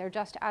young, they're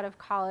just out of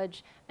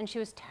college, and she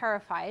was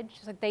terrified.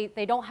 She's like,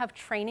 they don't have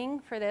training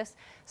for this.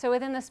 So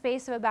within the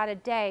space of about a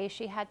day,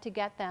 she had to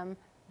get them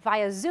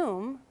via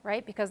Zoom,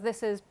 right, because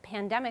this is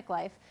pandemic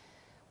life,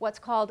 what's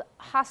called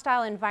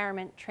hostile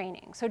environment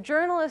training. So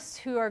journalists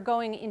who are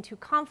going into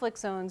conflict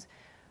zones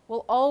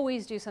will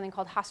always do something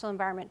called hostile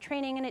environment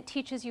training, and it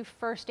teaches you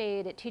first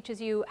aid, it teaches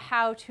you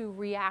how to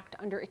react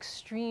under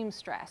extreme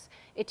stress,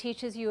 it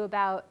teaches you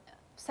about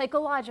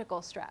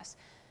psychological stress.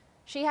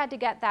 She had to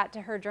get that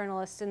to her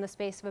journalists in the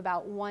space of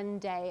about 1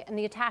 day, and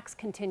the attacks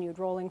continued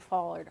rolling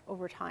forward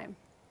over time.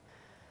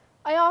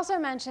 I also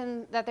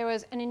mentioned that there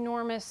was an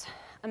enormous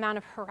amount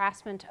of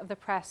harassment of the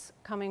press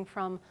coming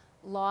from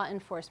law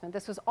enforcement.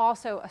 This was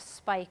also a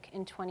spike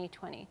in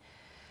 2020.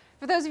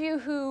 For those of you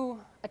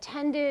who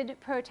attended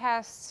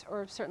protests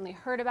or certainly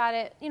heard about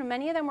it,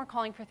 many of them were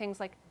calling for things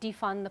like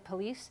defund the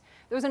police.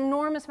 There was an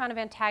enormous amount of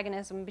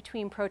antagonism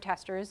between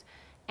protesters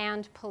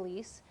and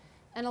police.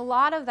 And a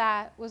lot of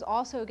that was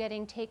also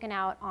getting taken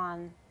out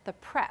on the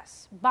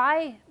press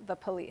by the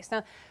police.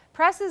 Now,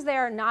 press is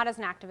there not as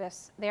an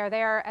activist. They are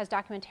there as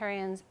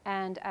documentarians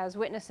and as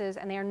witnesses,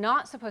 and they are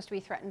not supposed to be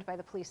threatened by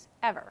the police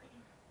ever.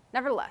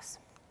 Nevertheless,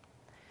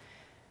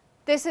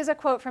 this is a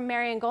quote from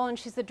Marian Golan.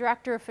 She's the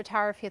director of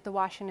photography at the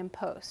Washington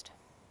Post.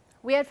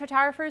 "We had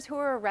photographers who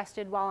were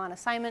arrested while on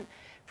assignment,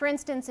 for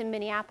instance, in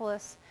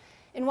Minneapolis.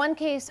 In one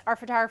case, our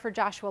photographer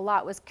Joshua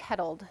Lott was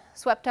kettled,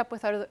 swept up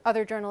with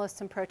other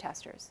journalists and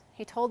protesters.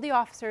 He told the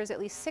officers at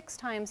least 6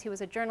 times he was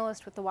a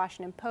journalist with the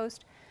Washington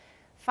Post.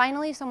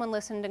 Finally, someone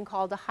listened and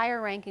called a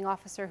higher-ranking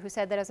officer who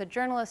said that as a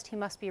journalist he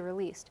must be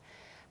released.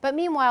 But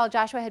meanwhile,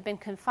 Joshua had been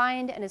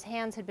confined and his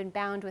hands had been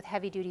bound with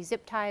heavy-duty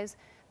zip ties.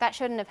 That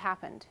shouldn't have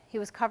happened. He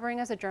was covering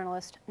as a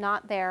journalist,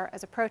 not there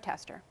as a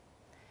protester.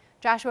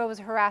 Joshua was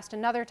harassed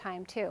another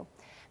time, too.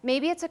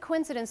 Maybe it's a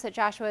coincidence that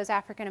Joshua is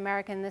African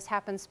American and this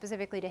happened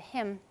specifically to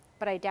him,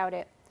 but I doubt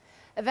it.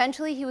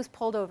 Eventually, he was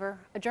pulled over.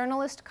 A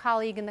journalist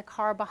colleague in the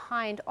car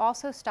behind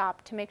also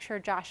stopped to make sure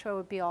Joshua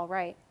would be all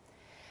right.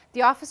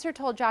 The officer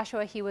told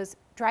Joshua he was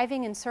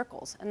driving in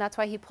circles, and that's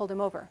why he pulled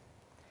him over.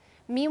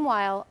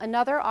 Meanwhile,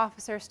 another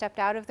officer stepped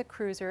out of the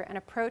cruiser and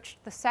approached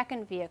the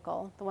second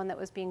vehicle, the one that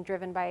was being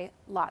driven by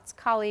Lott's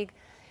colleague,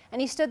 and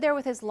he stood there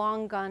with his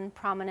long gun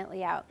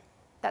prominently out.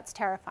 That's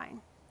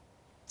terrifying.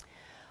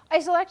 I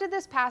selected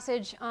this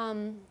passage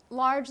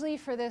largely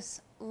for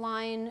this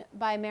line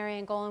by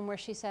Marianne Golan where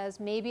she says,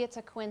 maybe it's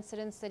a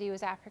coincidence that he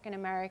was African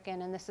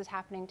American and this is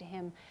happening to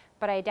him,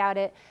 but I doubt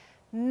it.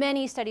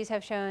 Many studies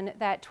have shown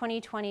that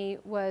 2020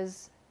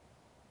 was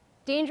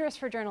dangerous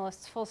for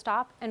journalists, full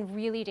stop, and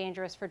really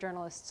dangerous for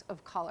journalists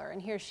of color.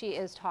 And here she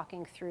is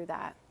talking through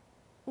that.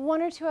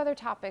 One or two other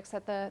topics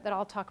that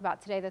I'll talk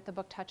about today that the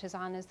book touches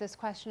on is this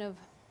question of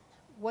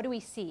what do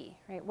we see,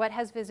 right? What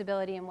has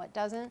visibility and what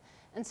doesn't?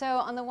 And so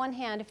on the one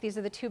hand, if these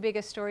are the two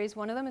biggest stories,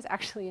 one of them is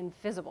actually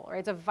invisible, right?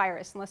 It's a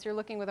virus. Unless you're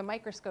looking with a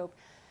microscope,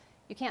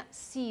 you can't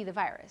see the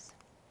virus.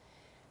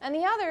 And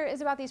the other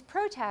is about these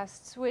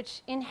protests,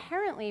 which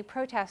inherently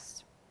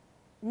protests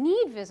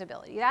need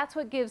visibility. That's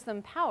what gives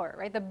them power,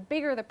 right? The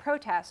bigger the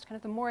protest, kind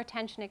of the more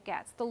attention it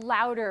gets, the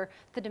louder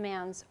the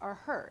demands are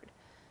heard.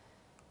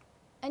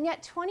 And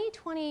yet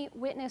 2020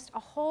 witnessed a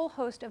whole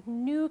host of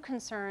new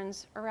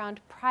concerns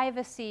around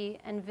privacy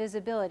and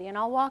visibility, and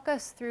I'll walk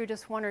us through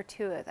just one or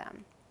two of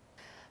them.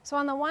 So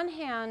on the one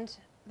hand,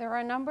 there are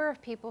a number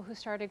of people who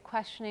started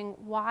questioning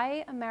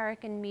why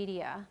American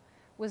media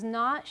was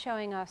not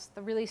showing us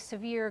the really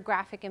severe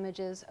graphic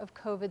images of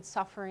COVID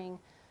suffering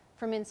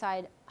from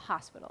inside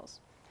hospitals.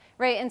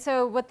 Right, and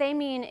so what they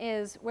mean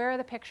is, where are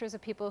the pictures of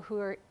people who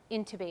are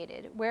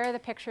intubated? Where are the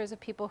pictures of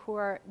people who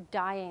are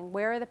dying?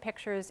 Where are the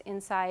pictures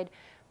inside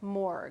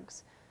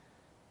morgues?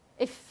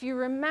 If you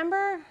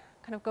remember,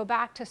 kind of go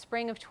back to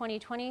spring of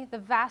 2020, the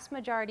vast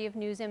majority of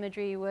news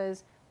imagery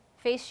was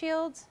face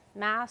shields,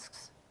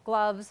 masks,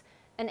 gloves,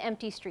 and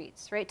empty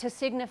streets, right? To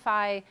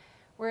signify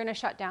we're in a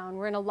shutdown,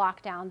 we're in a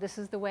lockdown, this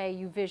is the way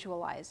you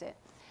visualize it.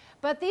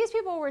 But these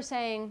people were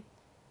saying,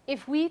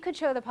 if we could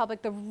show the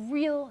public the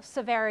real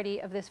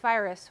severity of this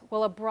virus,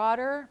 will a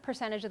broader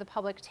percentage of the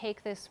public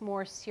take this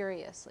more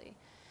seriously?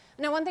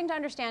 Now, one thing to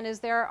understand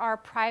is there are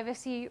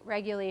privacy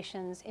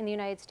regulations in the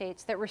United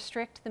States that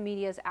restrict the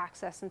media's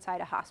access inside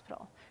a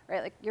hospital,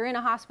 right? Like, you're in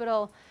a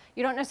hospital,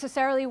 you don't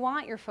necessarily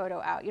want your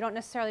photo out. You don't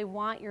necessarily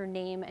want your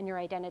name and your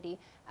identity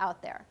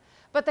out there.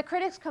 But the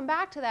critics come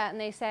back to that and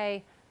they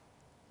say,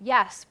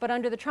 yes, but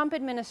under the Trump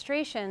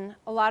administration,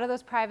 a lot of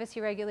those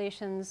privacy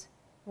regulations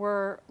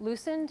were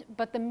loosened,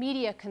 but the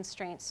media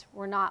constraints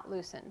were not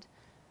loosened.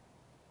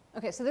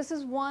 Okay, so this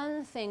is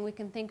one thing we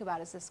can think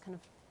about as this kind of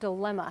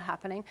dilemma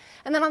happening.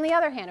 And then on the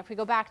other hand, if we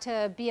go back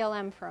to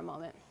BLM for a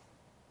moment,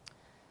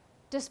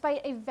 despite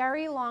a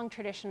very long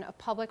tradition of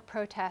public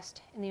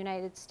protest in the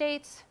United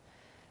States,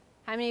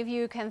 how many of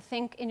you can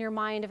think in your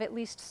mind of at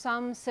least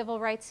some civil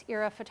rights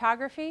era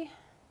photography?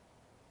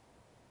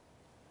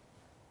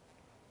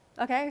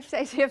 Okay,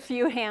 I see a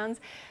few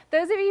hands.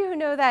 Those of you who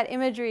know that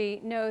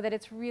imagery know that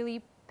it's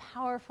really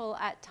powerful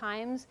at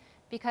times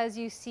because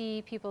you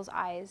see people's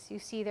eyes, you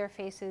see their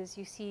faces,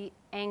 you see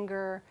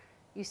anger,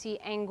 you see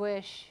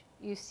anguish,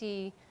 you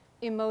see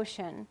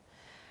emotion,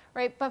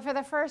 right? But for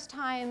the first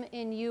time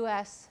in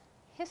US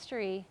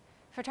history,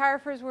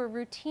 photographers were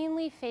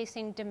routinely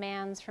facing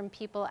demands from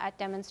people at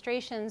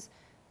demonstrations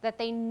that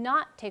they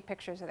not take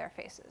pictures of their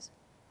faces.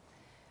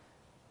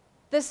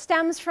 This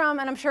stems from,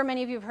 and I'm sure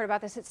many of you have heard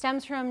about this, it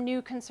stems from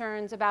new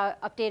concerns about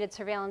updated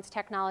surveillance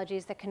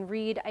technologies that can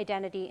read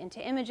identity into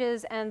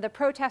images. And the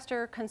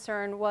protester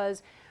concern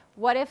was,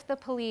 what if the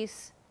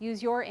police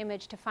use your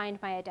image to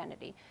find my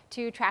identity,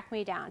 to track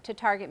me down, to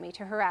target me,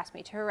 to harass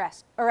me, to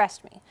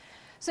arrest me?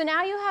 So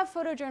now you have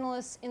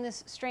photojournalists in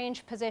this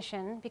strange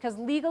position, because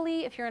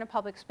legally, if you're in a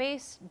public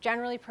space,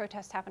 generally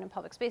protests happen in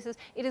public spaces,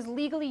 it is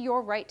legally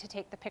your right to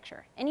take the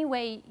picture any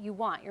way you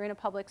want. You're in a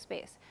public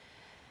space.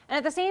 And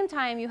at the same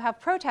time, you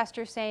have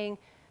protesters saying,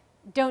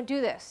 don't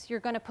do this, you're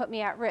going to put me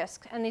at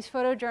risk. And these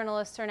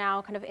photojournalists are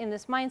now kind of in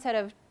this mindset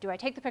of, do I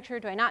take the picture,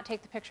 do I not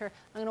take the picture?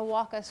 I'm going to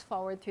walk us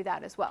forward through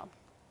that as well.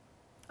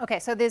 Okay,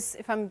 so this,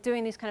 if I'm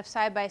doing these kind of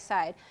side by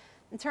side,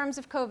 in terms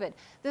of COVID,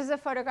 this is a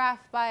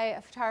photograph by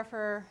a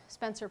photographer,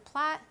 Spencer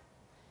Platt.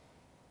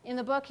 In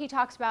the book, he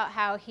talks about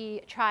how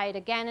he tried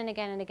again and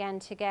again and again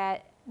to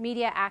get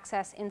media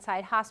access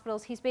inside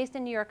hospitals. He's based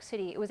in New York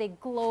City. It was a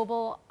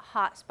global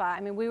hotspot.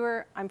 I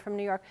mean, I'm from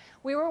New York.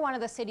 We were one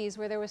of the cities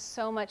where there was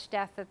so much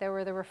death that there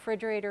were the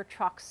refrigerator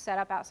trucks set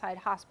up outside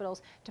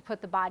hospitals to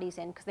put the bodies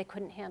in because they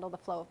couldn't handle the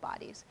flow of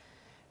bodies,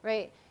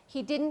 right?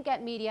 He didn't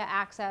get media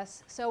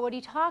access. So what he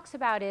talks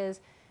about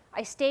is,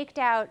 I staked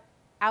out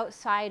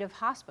outside of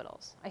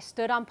hospitals. I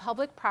stood on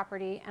public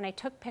property and I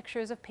took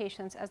pictures of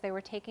patients as they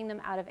were taking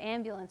them out of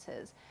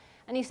ambulances.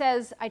 And he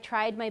says, I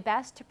tried my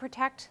best to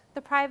protect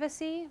the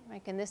privacy.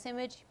 Like in this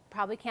image, you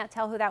probably can't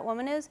tell who that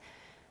woman is.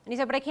 And he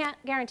said, but I can't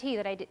guarantee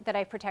that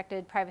I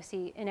protected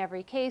privacy in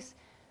every case.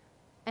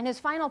 And his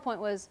final point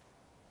was,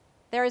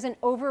 there is an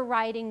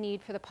overriding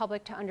need for the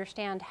public to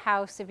understand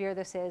how severe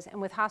this is.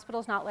 And with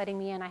hospitals not letting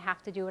me in, I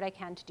have to do what I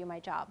can to do my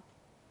job.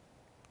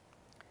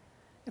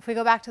 If we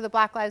go back to the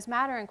Black Lives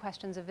Matter and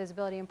questions of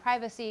visibility and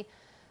privacy,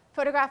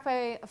 photographed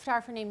by a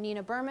photographer named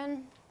Nina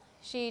Berman.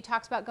 She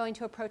talks about going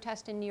to a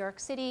protest in New York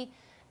City,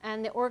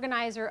 and the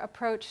organizer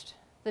approached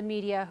the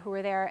media who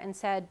were there and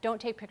said, don't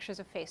take pictures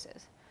of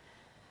faces.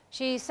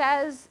 She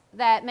says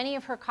that many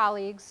of her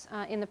colleagues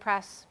in the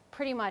press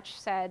pretty much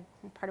said,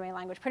 pardon my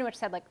language, pretty much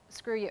said like,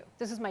 screw you.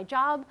 This is my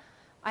job.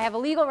 I have a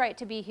legal right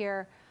to be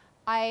here.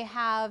 I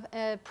have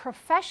a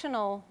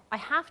professional, I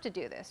have to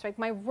do this, right?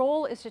 My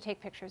role is to take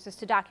pictures, is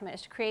to document,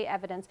 is to create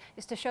evidence,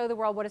 is to show the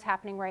world what is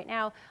happening right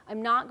now.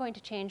 I'm not going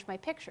to change my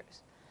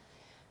pictures.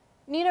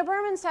 Nina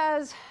Berman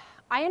says,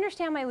 I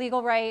understand my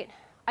legal right.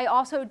 I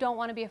also don't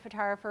want to be a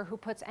photographer who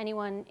puts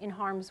anyone in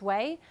harm's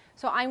way.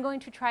 So I'm going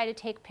to try to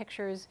take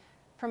pictures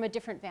from a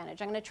different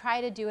vantage. I'm going to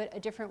try to do it a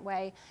different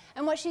way.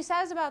 And what she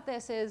says about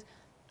this is,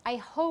 I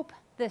hope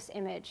this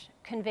image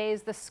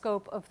conveys the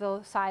scope of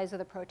the size of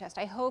the protest.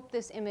 I hope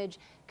this image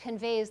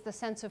conveys the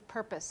sense of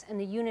purpose and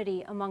the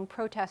unity among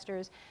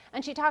protesters.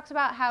 And she talks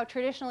about how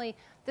traditionally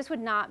this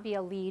would not be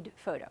a lead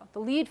photo. The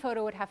lead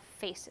photo would have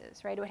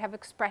faces, right? It would have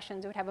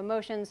expressions, it would have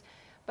emotions,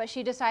 but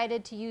she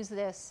decided to use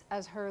this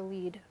as her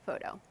lead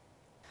photo.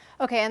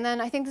 Okay, and then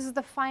I think this is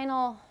the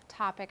final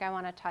topic I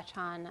want to touch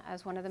on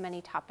as one of the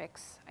many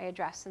topics I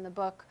address in the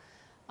book.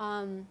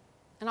 And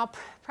I'll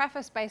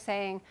preface by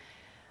saying,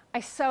 I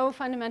so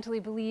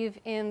fundamentally believe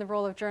in the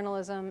role of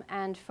journalism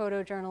and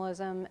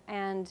photojournalism,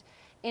 and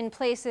in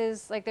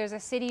places like there's a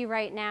city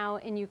right now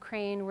in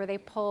Ukraine where they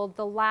pulled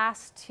the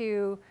last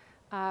two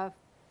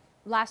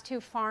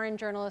foreign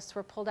journalists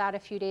were pulled out a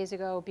few days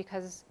ago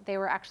because they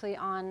were actually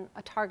on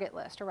a target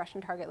list, a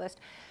Russian target list.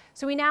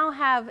 So we now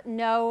have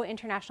no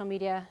international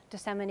media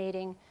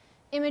disseminating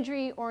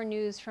imagery or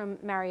news from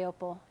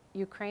Mariupol,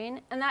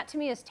 Ukraine, and that to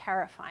me is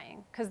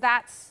terrifying, because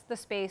that's the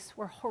space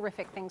where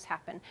horrific things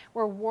happen,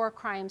 where war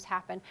crimes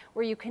happen,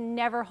 where you can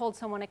never hold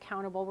someone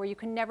accountable, where you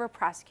can never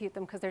prosecute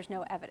them because there's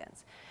no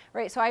evidence,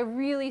 right? So I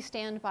really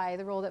stand by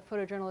the role that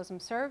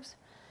photojournalism serves,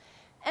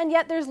 and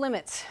yet there's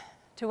limits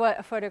to what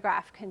a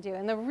photograph can do,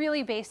 and the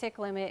really basic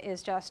limit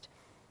is just,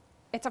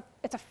 it's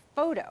a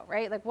photo,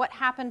 right? Like what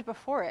happened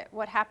before it,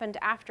 what happened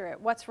after it,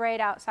 what's right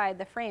outside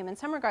the frame. In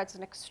some regards, it's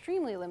an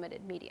extremely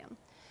limited medium.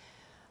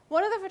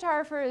 One of the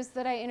photographers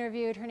that I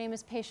interviewed, her name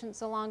is Patience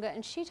Zalonga,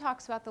 and she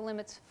talks about the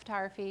limits of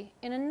photography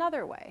in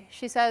another way.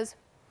 She says,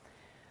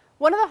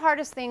 one of the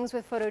hardest things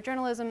with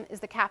photojournalism is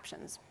the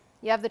captions.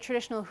 You have the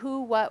traditional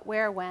who, what,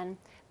 where, when,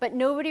 but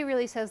nobody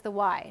really says the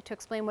why to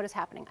explain what is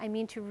happening. I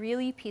mean to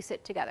really piece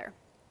it together.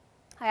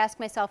 I ask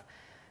myself,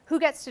 who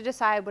gets to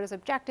decide what is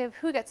objective?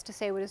 Who gets to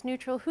say what is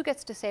neutral? Who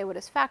gets to say what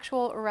is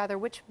factual, or rather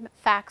which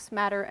facts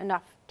matter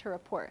enough to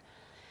report?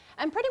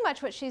 And pretty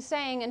much what she's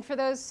saying, and for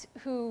those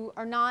who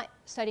are not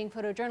studying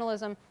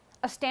photojournalism,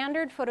 a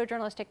standard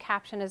photojournalistic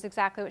caption is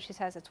exactly what she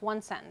says. It's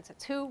one sentence.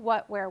 It's who,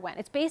 what, where, when.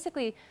 It's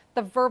basically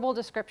the verbal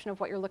description of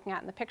what you're looking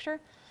at in the picture.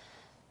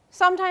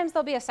 Sometimes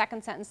there'll be a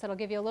second sentence that'll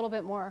give you a little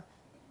bit more.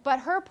 But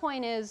her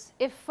point is,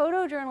 if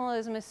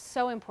photojournalism is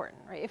so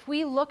important, right? If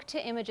we look to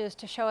images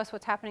to show us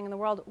what's happening in the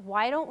world,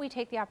 why don't we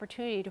take the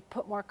opportunity to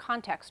put more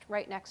context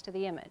right next to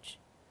the image?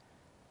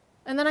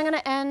 And then I'm going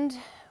to end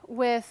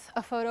with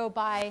a photo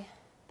by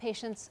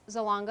Patience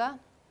Zalonga,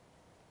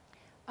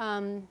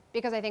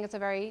 because I think it's a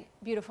very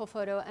beautiful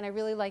photo, and I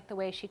really like the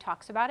way she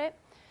talks about it.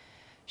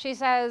 She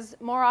says,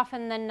 more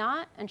often than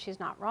not, and she's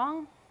not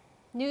wrong,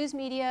 news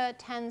media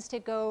tends to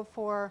go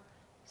for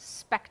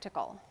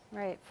spectacle,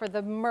 right? For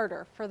the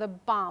murder, for the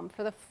bomb,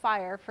 for the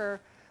fire, for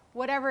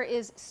whatever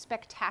is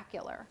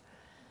spectacular.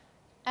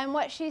 And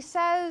what she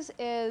says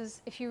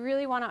is, if you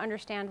really want to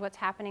understand what's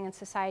happening in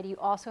society, you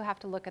also have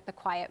to look at the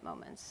quiet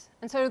moments.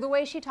 And so the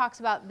way she talks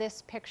about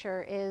this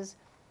picture is,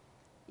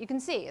 you can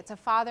see it's a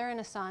father and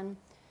a son.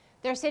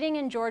 They're sitting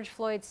in George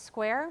Floyd's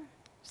Square.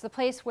 It's the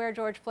place where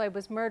George Floyd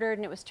was murdered,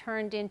 and it was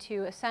turned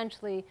into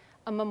essentially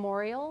a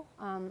memorial,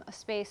 a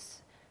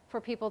space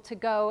for people to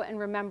go and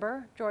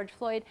remember George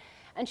Floyd.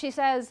 And she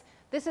says,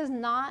 this is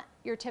not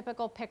your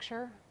typical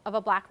picture of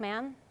a black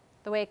man,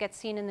 the way it gets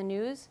seen in the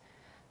news.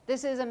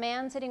 This is a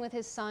man sitting with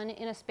his son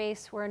in a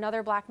space where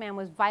another black man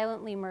was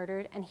violently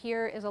murdered, and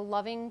here is a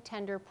loving,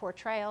 tender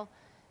portrayal.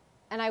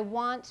 And I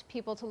want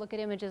people to look at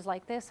images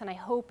like this, and I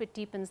hope it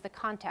deepens the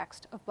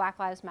context of Black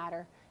Lives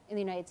Matter in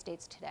the United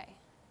States today.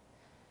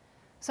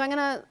 So I'm going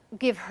to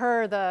give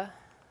her the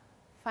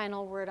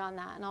final word on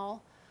that, and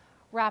I'll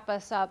wrap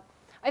us up.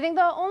 I think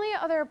the only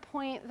other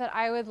point that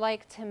I would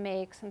like to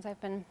make, since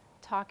I've been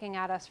talking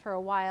at us for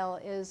a while,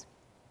 is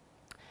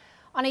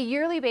on a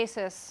yearly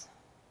basis,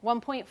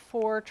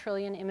 1.4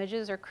 trillion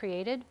images are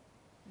created.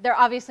 They're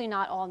obviously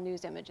not all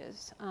news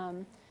images.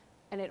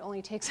 And it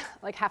only takes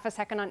like half a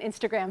second on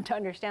Instagram to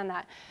understand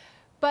that.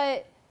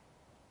 But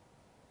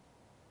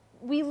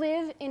we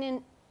live in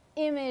an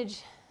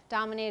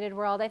image-dominated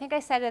world. I think I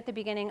said it at the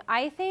beginning.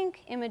 I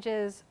think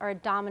images are a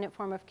dominant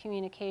form of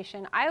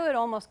communication. I would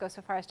almost go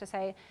so far as to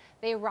say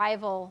they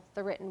rival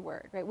the written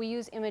word, right? We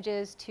use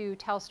images to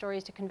tell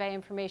stories, to convey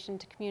information,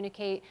 to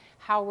communicate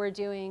how we're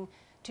doing,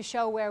 to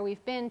show where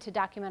we've been, to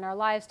document our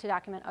lives, to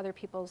document other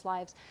people's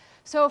lives.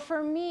 So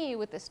for me,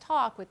 with this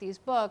talk, with these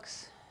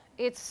books,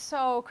 it's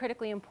so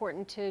critically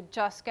important to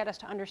just get us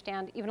to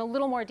understand even a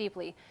little more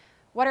deeply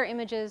what are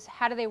images,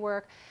 how do they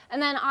work,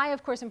 and then I,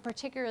 of course, am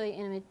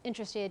particularly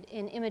interested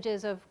in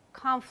images of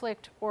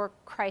conflict or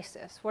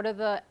crisis. What are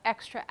the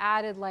extra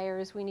added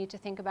layers we need to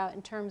think about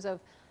in terms of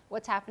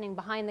what's happening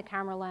behind the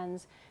camera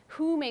lens,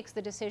 who makes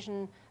the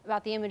decision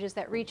about the images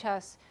that reach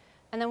us,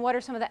 and then what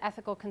are some of the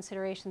ethical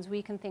considerations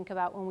we can think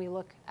about when we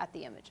look at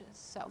the images.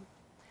 So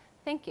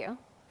thank you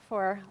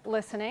for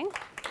listening.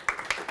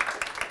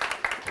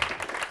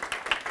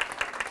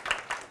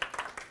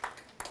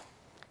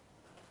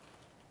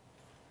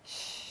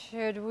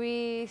 Should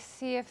we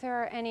see if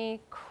there are any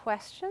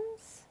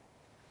questions?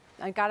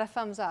 I got a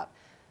thumbs up.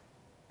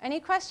 Any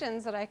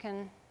questions that I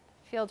can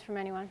field from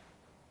anyone?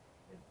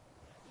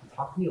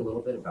 Talk to me a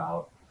little bit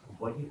about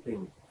what you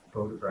think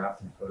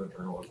photographs and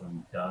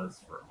photojournalism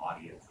does for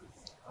audiences.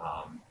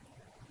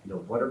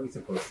 What are we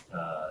supposed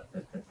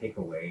to take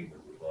away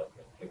when we look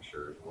at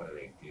pictures? What do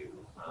they do?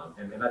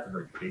 And that's a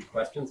very big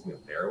question, so we'll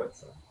narrow it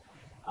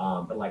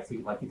some. But like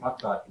you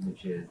talked about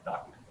images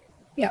documenting.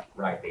 Yeah.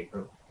 Right. They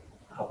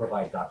help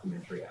provide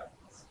documentary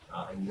evidence.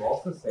 And you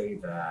also say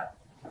that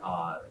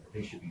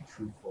they should be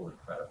truthful and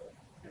credible.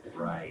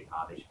 Right.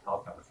 They should tell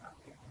us what's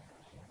happening.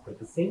 But at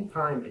the same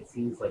time, it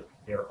seems like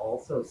there are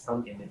also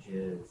some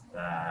images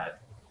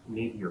that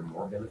maybe are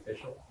more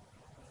beneficial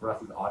for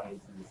us as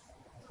audiences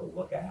to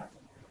look at,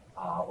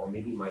 or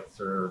maybe might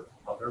serve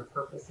other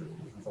purposes.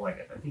 And so, like,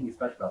 I'm thinking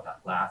especially about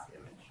that last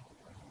image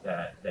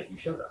that you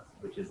showed us,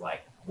 which is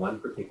like one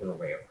particular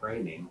way of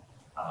framing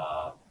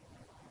a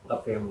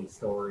family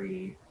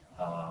story,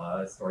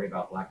 a story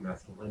about Black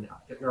masculinity.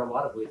 There are a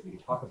lot of ways we can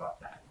talk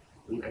about that.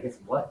 I mean, I guess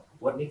what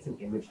makes an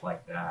image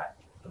like that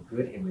a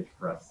good image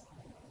for us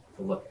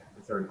to look at?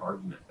 Is there an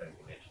argument that an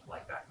image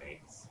like that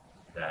makes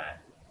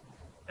that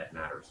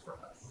matters for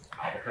us?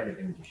 What kind of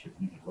images should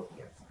we be looking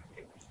at?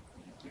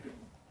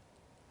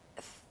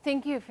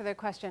 Thank you for the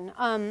question.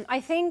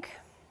 I think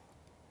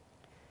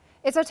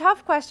it's a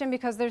tough question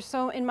because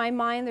in my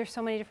mind, there's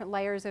so many different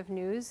layers of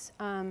news.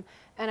 And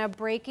a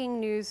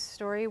breaking news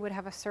story would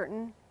have a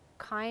certain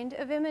kind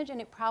of image, and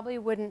it probably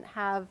wouldn't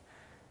have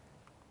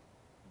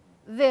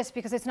this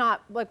because it's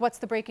not like, what's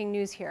the breaking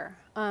news here?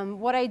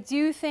 What I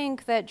do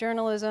think that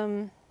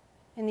journalism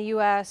in the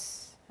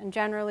US and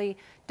generally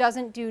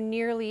doesn't do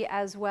nearly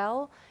as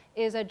well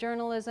is a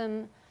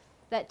journalism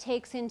that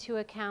takes into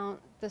account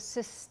the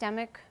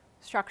systemic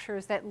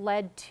structures that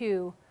led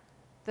to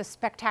the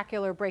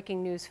spectacular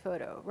breaking news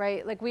photo,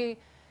 right? Like we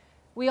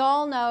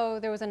all know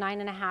there was a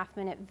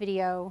 9.5-minute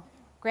video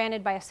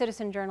granted by a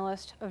citizen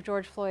journalist of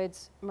George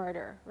Floyd's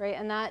murder, right?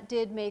 And that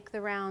did make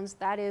the rounds.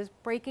 That is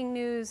breaking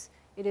news.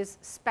 It is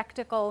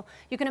spectacle.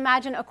 You can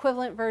imagine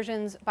equivalent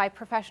versions by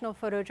professional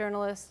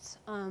photojournalists.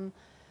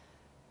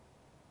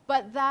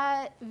 But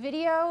that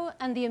video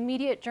and the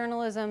immediate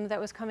journalism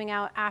that was coming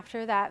out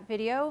after that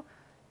video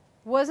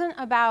wasn't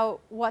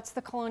about what's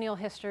the colonial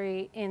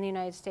history in the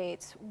United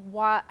States.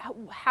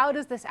 How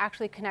does this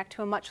actually connect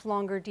to a much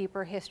longer,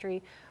 deeper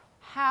history?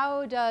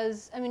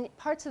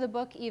 Parts of the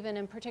book even,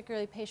 and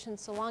particularly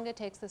Patience Salonga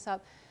takes this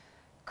up,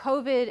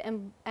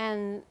 COVID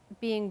and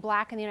being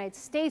Black in the United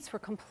States were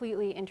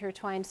completely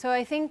intertwined. So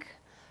I think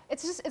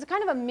it's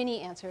kind of a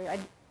mini answer.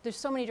 There's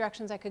so many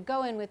directions I could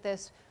go in with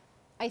this.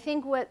 I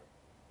think what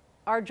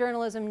our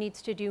journalism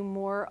needs to do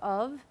more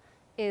of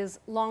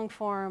is long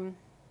form,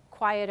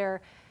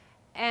 quieter,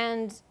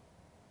 and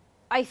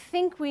I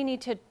think we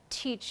need to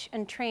teach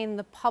and train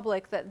the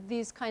public that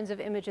these kinds of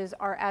images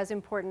are as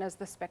important as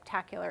the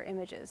spectacular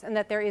images, and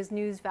that there is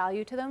news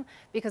value to them,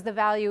 because the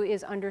value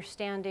is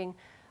understanding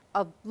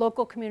a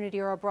local community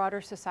or a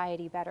broader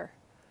society better.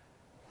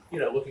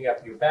 Looking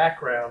up your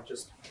background,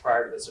 just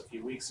prior to this a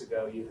few weeks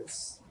ago,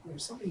 there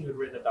was something you had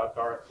written about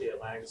Dorothea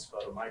Lange's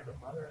photo, Migrant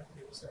Mother, I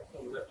think it was that.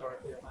 Was that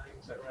Dorothea Lange?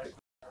 Is that right?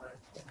 All right.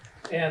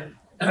 And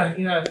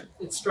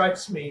it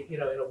strikes me, in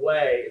a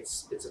way,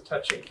 it's a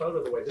touching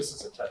photo the way this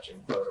is a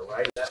touching photo,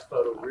 right? That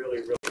photo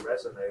really, really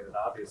resonated,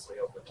 obviously,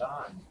 over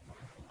time.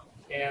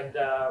 And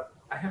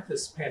I have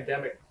this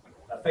pandemic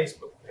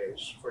Facebook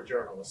page for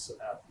journalists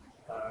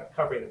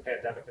covering the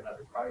pandemic and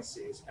other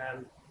crises.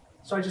 And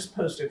so I just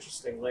post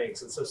interesting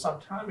links. And so some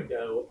time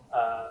ago,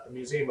 the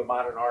Museum of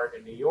Modern Art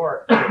in New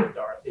York did a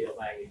Dorothea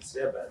Lange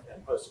exhibit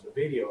and posted a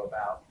video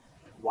about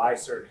why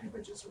certain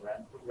images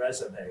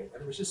resonate.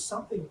 And there was just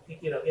something,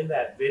 in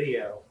that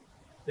video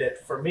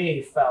that for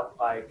me felt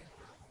like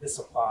this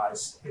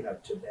applies,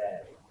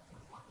 today.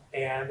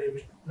 And it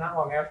was not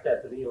long after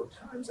that, the New York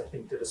Times, I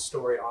think, did a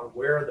story on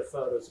where are the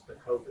photos of the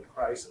COVID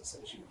crisis,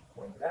 as you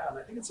pointed out. And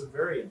I think it's a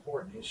very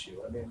important issue.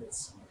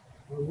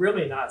 We're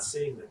really not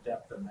seeing the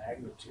depth and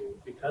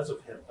magnitude because of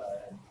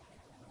HIPAA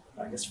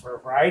I guess for a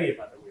variety of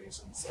other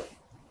reasons.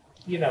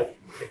 You know,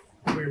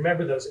 if we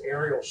remember those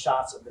aerial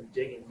shots of them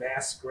digging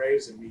mass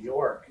graves in New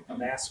York, a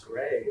mass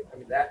grave, I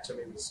mean, that to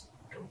me was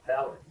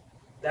compelling.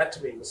 That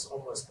to me was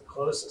almost the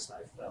closest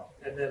I felt.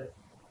 And then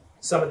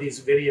some of these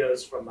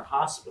videos from the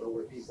hospital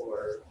where people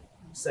are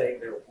saying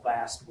their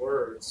last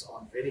words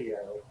on video,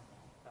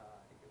 I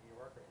think the New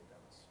Yorker had done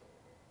this story.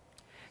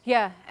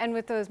 Yeah, and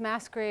with those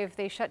mass graves,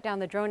 they shut down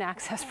the drone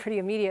access pretty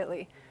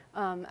immediately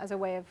as a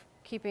way of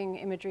keeping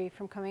imagery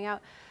from coming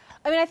out.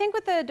 I mean, I think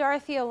with the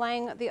Dorothea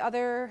Lange,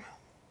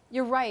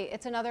 you're right,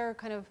 it's another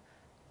kind of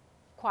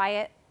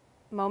quiet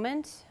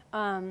moment.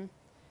 I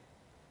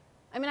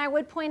mean, I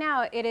would point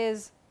out it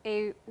is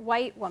a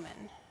white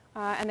woman,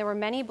 and there were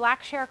many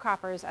black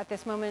sharecroppers at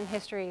this moment in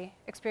history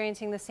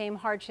experiencing the same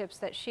hardships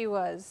that she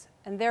was,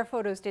 and their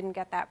photos didn't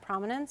get that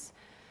prominence.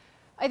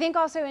 I think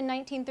also in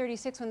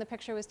 1936, when the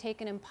picture was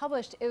taken and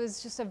published, it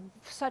was just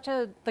such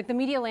a, like the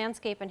media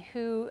landscape and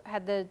who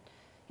had the,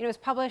 you know, it was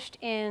published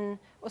in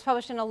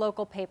a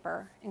local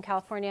paper in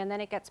California, and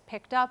then it gets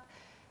picked up.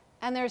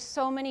 And there's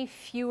so many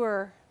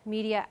fewer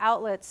media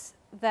outlets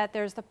that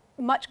there's the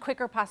much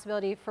quicker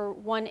possibility for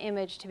one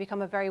image to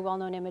become a very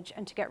well-known image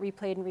and to get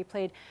replayed and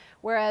replayed.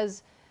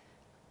 Whereas,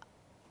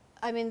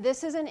 I mean,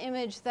 this is an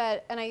image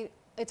that, and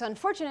it's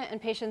unfortunate,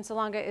 and Patience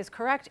Salonga is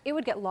correct, it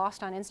would get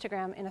lost on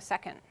Instagram in a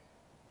second.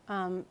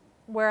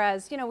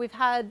 Whereas, you know, we've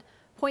had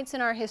points in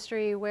our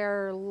history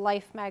where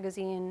Life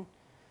magazine,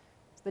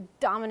 the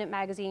dominant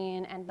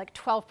magazine, and like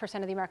 12%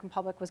 of the American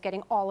public was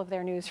getting all of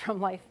their news from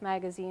Life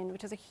magazine,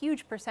 which is a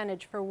huge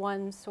percentage for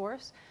one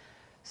source.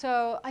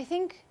 So I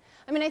think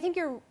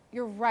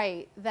you're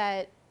right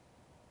that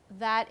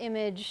that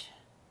image,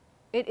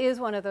 it is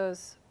one of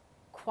those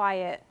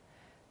quiet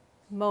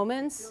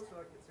moments. It feels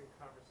like it's in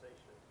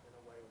conversation in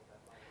a way with that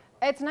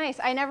moment. It's nice.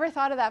 I never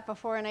thought of that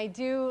before, and I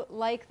do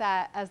like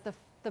that as the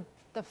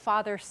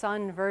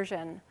father-son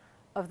version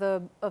of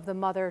the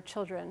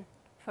mother-children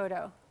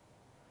photo.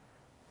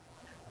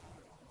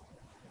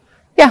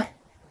 Yeah.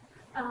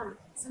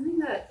 Something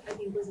that I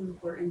think was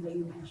important that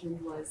you mentioned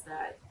was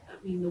that,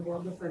 I mean, the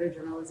world of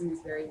photojournalism is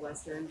very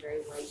Western,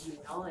 very white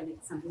male, and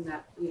it's something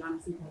that we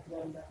honestly talked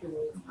about in Dr.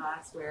 Wade's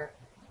class, where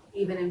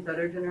even in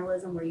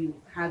photojournalism, where you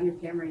have your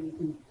camera and you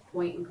can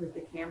point and click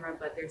the camera,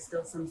 but there's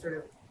still some sort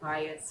of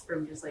bias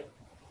from just like,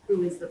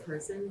 who is the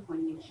person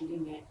pointing and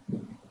shooting it?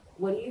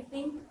 What do you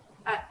think?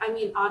 I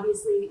mean,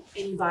 obviously,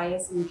 any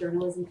bias in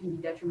journalism can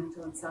be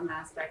detrimental in some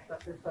aspect,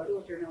 but for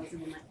photojournalism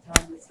and like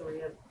telling the story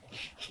of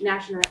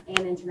national and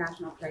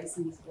international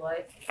crises,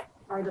 what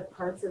are the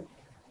parts of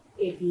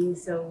it being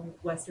so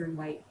Western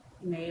white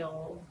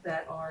male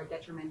that are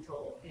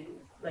detrimental in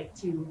like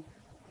to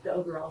the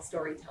overall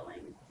storytelling,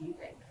 do you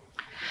think?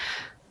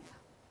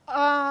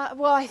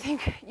 Well, I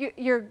think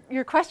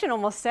your question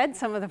almost said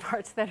some of the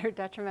parts that are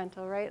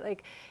detrimental, right?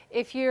 Like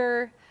if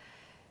you're,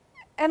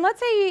 and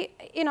let's say,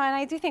 you know, and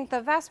I do think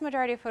the vast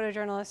majority of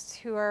photojournalists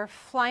who are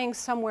flying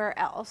somewhere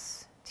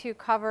else to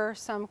cover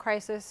some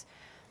crisis,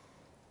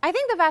 I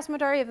think the vast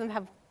majority of them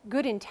have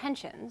good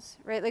intentions,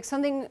 right? Like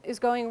something is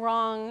going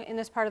wrong in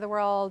this part of the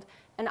world,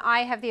 and I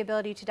have the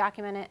ability to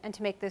document it and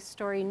to make this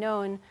story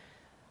known.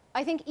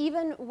 I think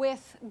even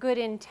with good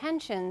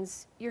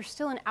intentions, you're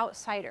still an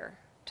outsider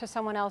to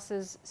someone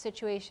else's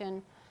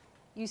situation.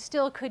 You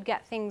still could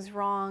get things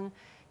wrong.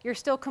 You're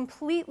still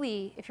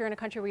completely, if you're in a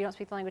country where you don't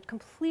speak the language,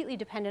 completely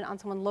dependent on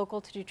someone local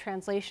to do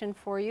translation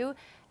for you.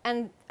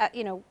 And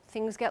you know,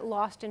 things get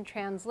lost in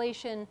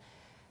translation.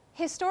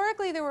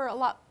 Historically, there were a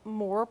lot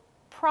more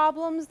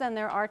problems than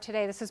there are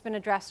today. This has been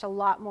addressed a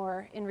lot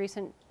more in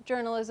recent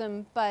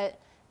journalism, but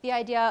the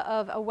idea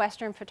of a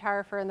Western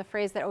photographer, and the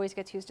phrase that always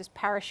gets used is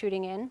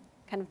parachuting in,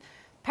 kind of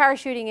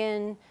parachuting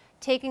in,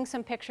 taking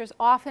some pictures,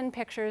 often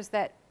pictures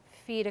that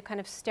feed a kind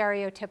of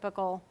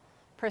stereotypical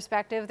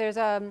perspective. There's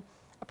a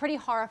pretty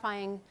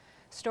horrifying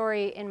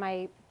story in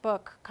my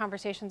book,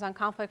 Conversations on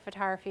Conflict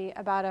Photography,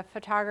 about a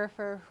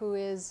photographer who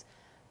is,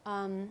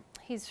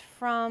 he's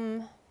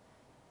from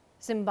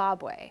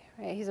Zimbabwe,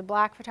 right? He's a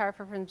black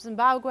photographer from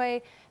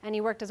Zimbabwe, and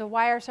he worked as a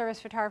wire service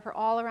photographer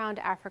all around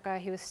Africa.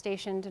 He was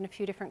stationed in a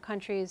few different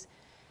countries.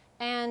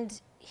 And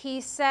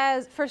he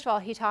says, first of all,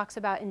 he talks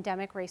about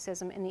endemic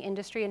racism in the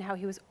industry and how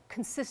he was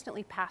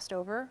consistently passed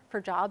over for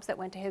jobs that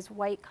went to his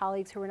white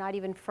colleagues who were not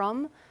even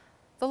from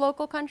the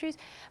local countries.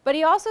 But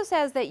he also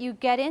says that you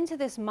get into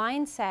this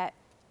mindset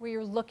where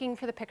you're looking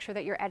for the picture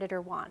that your editor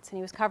wants. And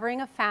he was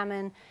covering a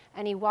famine,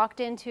 and he walked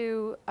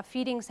into a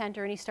feeding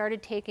center and he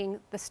started taking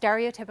the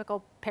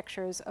stereotypical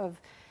pictures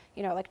of,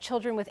 you know, like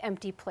children with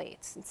empty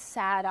plates and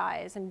sad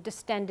eyes and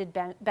distended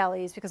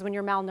bellies, because when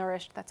you're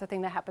malnourished, that's a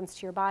thing that happens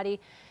to your body.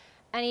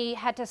 And he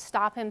had to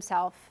stop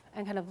himself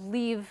and kind of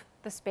leave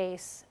the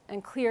space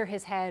and clear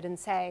his head and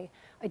say,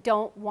 I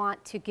don't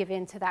want to give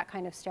in to that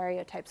kind of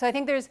stereotype. So I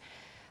think there's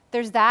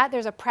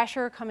a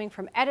pressure coming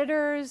from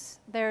editors.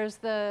 There's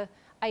the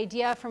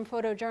idea from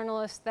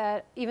photojournalists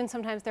that even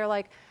sometimes they're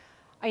like,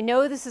 I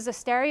know this is a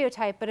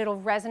stereotype, but it'll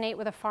resonate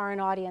with a foreign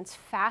audience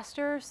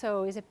faster.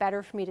 So is it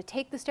better for me to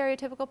take the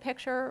stereotypical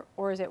picture,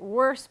 or is it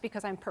worse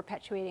because I'm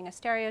perpetuating a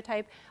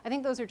stereotype? I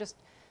think those are just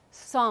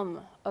some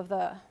of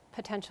the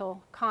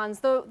potential cons.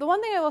 The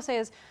one thing I will say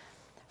is,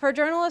 for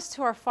journalists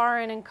who are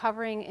foreign and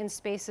covering in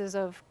spaces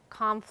of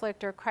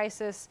conflict or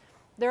crisis,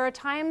 there are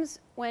times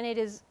when it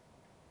is,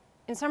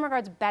 in some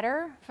regards,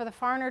 better for the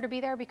foreigner to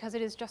be there because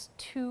it is just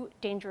too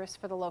dangerous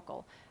for the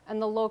local.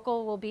 And the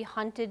local will be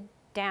hunted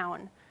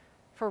down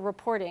for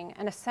reporting,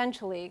 and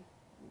essentially,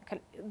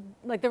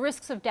 like, the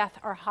risks of death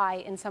are high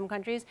in some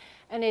countries,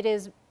 and it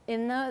is,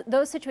 in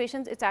those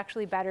situations, it's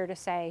actually better to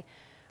say,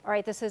 all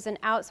right, this is an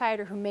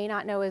outsider who may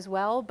not know as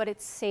well, but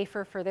it's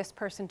safer for this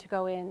person to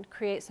go in,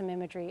 create some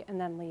imagery, and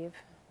then leave.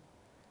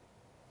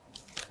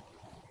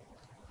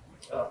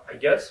 I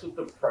guess with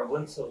the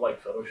prevalence of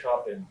like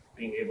Photoshop and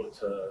being able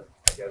to,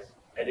 I guess,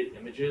 edit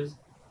images,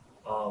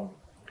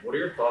 what are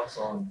your thoughts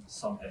on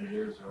some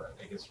editors or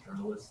I guess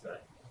journalists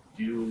that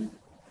do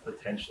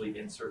potentially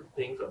insert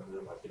things other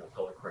than like, you know,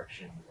 color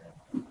correction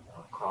and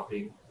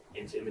cropping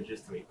into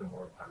images to make them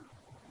more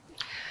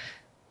impactful?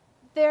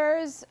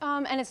 There's,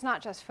 and it's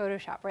not just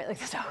Photoshop, right? Like,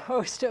 there's a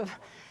host of,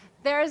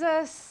 there's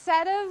a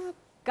set of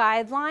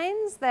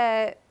guidelines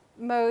that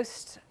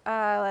most,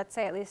 let's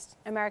say at least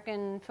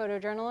American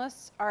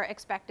photojournalists are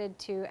expected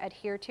to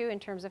adhere to in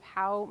terms of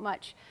how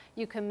much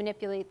you can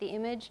manipulate the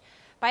image.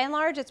 By and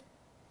large, it's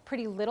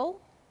pretty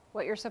little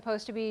what you're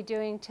supposed to be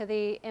doing to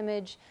the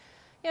image.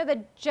 You know,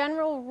 the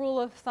general rule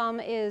of thumb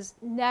is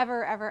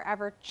never, ever,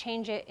 ever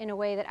change it in a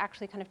way that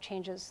actually kind of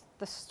changes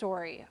the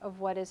story of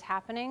what is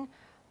happening.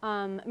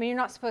 I mean, you're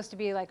not supposed to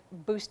be like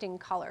boosting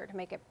color to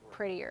make it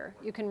prettier.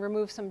 You can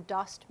remove some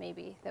dust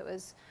maybe that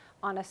was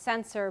on a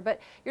sensor, but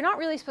you're not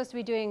really supposed to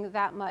be doing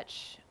that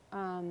much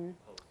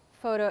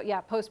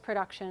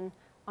post-production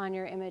on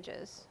your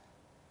images.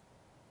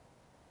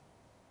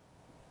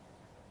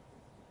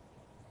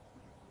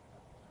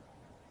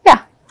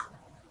 Yeah.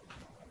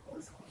 I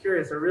was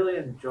curious. I really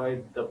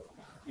enjoyed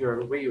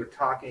your way you were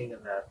talking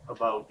and that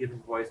about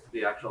giving voice to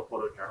the actual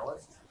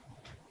photojournalist.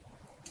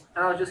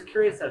 And I was just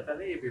curious if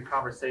any of your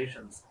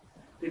conversations,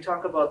 they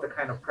talk about the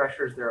kind of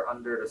pressures they're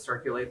under to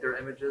circulate their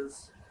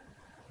images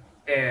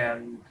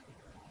and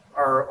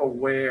are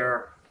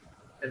aware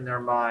in their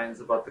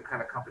minds about the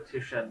kind of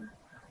competition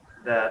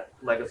that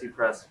legacy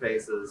press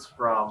faces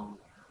from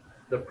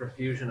the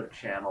profusion of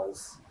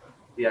channels,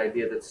 the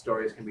idea that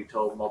stories can be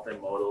told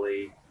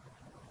multimodally,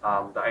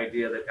 the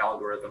idea that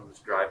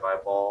algorithms drive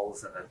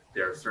eyeballs and that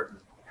there are certain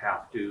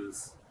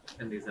have-tos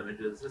in these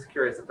images. Just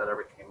curious if that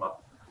ever came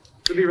up.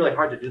 It would be really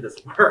hard to do this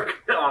work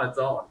on its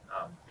own.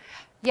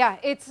 Yeah,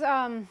 it's,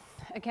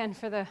 again,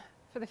 for the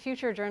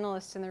future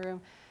journalists in the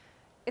room,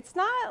 it's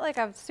not like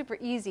a super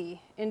easy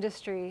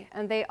industry,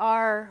 and they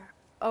are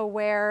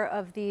aware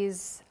of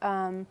these.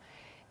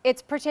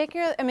 It's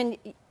particular, I mean,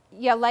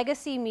 yeah,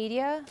 legacy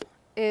media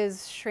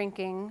is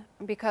shrinking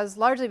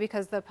largely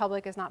because the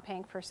public is not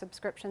paying for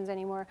subscriptions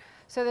anymore.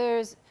 So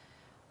there's,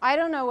 I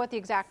don't know what the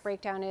exact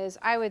breakdown is.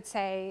 I would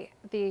say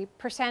the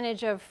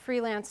percentage of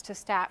freelance to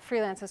staff,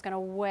 freelance is going to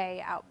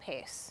way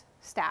outpace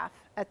staff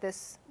at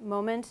this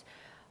moment.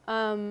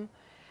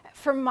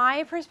 From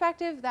my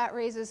perspective, that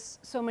raises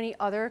so many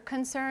other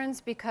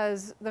concerns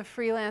because the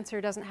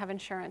freelancer doesn't have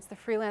insurance. The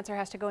freelancer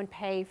has to go and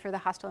pay for the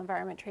hostile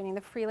environment training.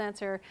 The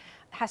freelancer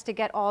has to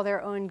get all their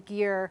own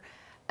gear.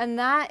 And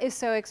that is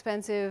so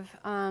expensive.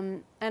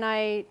 And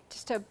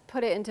just to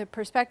put it into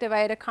perspective, I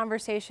had a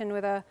conversation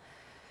with a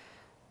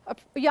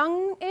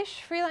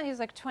young-ish freelancer. He was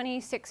like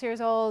 26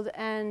 years old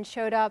and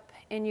showed up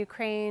in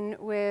Ukraine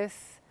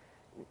with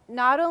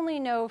not only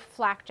no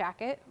flak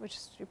jacket, which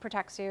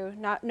protects you,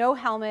 no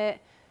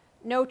helmet,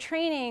 no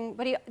training,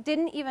 but he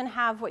didn't even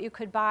have what you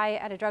could buy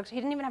at a drugstore.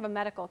 He didn't even have a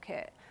medical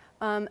kit.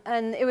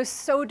 And it was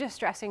so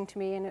distressing to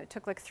me, and it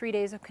took like 3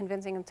 days of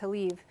convincing him to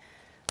leave,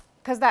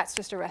 because that's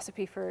just a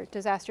recipe for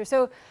disaster.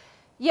 So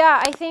yeah,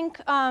 I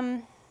think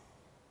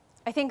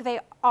they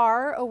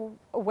are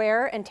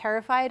aware and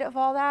terrified of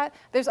all that.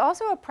 There's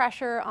also a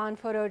pressure on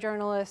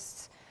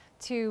photojournalists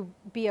to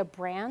be a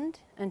brand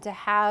and to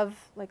have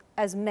like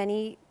as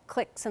many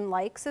clicks and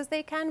likes as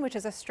they can, which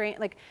is a strain.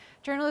 Like,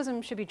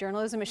 journalism should be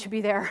journalism. It should be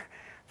there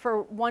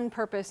for one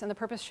purpose, and the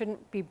purpose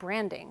shouldn't be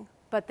branding.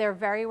 But they're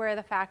very aware of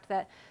the fact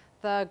that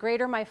the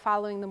greater my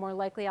following, the more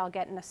likely I'll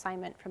get an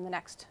assignment from the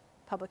next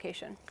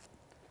publication.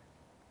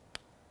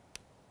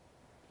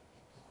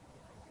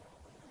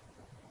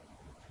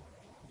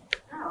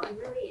 Oh, I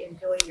really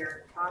enjoy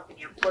your talk and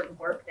the important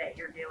work that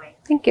you're doing.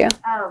 Thank you.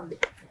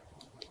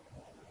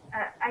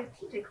 I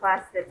teach a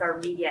class that's our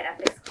media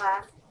ethics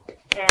class,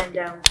 and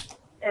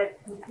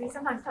we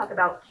sometimes talk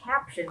about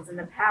captions and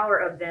the power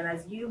of them,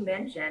 as you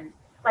mentioned.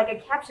 Like,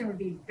 a caption would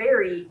be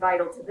very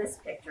vital to this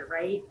picture,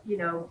 right? You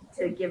know,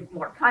 to give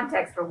more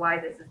context for why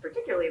this is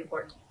particularly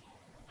important.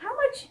 How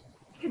much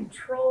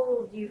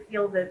control do you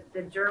feel that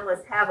the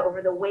journalists have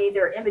over the way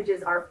their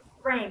images are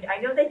framed?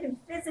 I know they can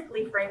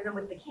physically frame them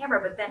with the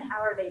camera, but then how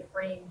are they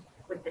framed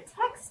with the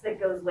text that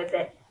goes with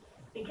it?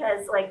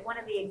 because like one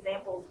of the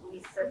examples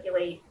we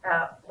circulate,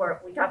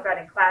 or we talked about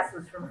in class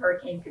was from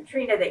Hurricane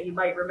Katrina that you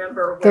might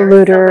remember. The where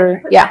looter,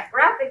 somebody put yeah. that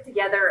graphic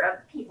together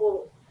of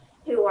people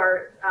who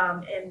are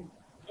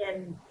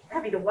in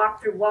having to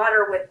walk through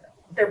water with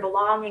their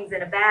belongings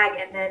in a bag,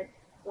 and then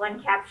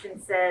one caption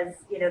says,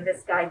 you know,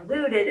 this guy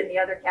looted, and the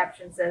other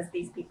caption says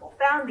these people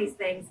found these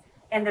things,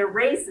 and their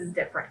race is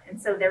different,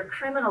 and so they're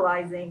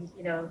criminalizing,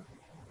 you know,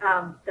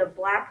 the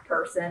black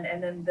person,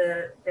 and then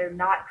they're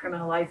not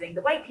criminalizing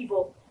the white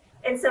people.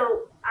 And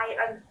so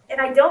I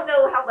don't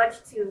know how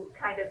much to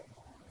kind of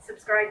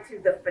subscribe to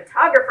the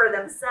photographer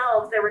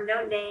themselves. There were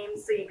no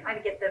names, so you kind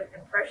of get the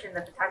impression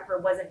the photographer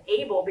wasn't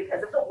able,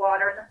 because of the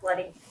water and the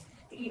flooding,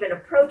 to even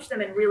approach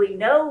them and really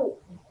know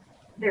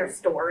their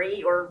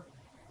story, or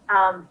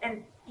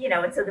and you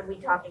know, and so then we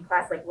talk in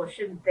class like, well,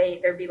 shouldn't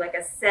there be like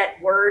a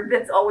set word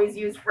that's always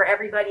used for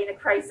everybody in a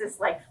crisis,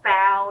 like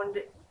found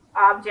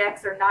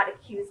objects, or not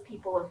accuse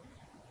people of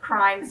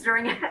crimes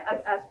during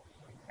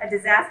a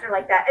disaster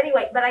like that.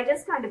 Anyway, but I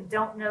just kind of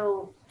don't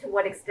know to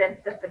what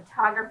extent the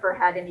photographer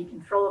had any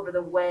control over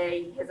the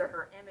way his or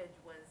her image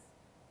was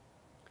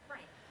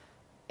framed.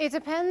 It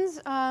depends.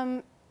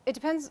 It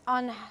depends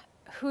on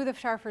who the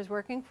photographer is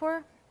working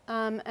for.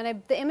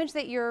 The image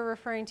that you're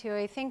referring to,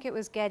 I think it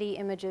was Getty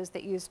Images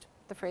that used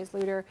the phrase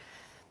looter.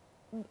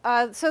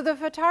 So the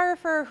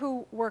photographer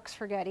who works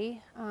for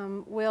Getty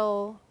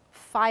will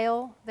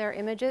file their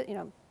images, you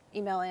know,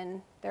 email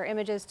in their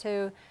images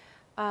to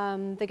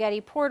the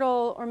Getty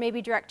portal, or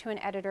maybe direct to an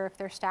editor if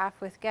they're staff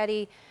with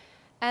Getty.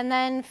 And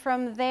then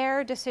from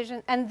their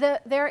decision, and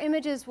their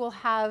images will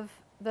have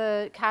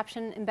the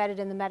caption embedded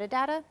in the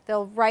metadata.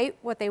 They'll write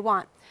what they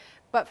want.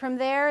 But from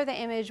there, the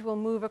image will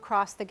move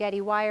across the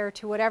Getty wire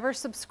to whatever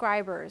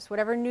subscribers,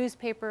 whatever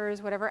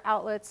newspapers, whatever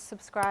outlets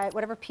subscribe,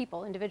 whatever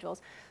people,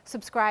 individuals,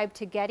 subscribe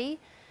to Getty.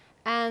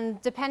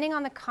 And depending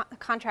on the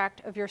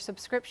contract of your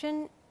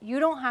subscription, you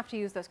don't have to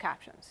use those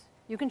captions.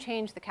 You can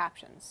change the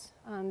captions.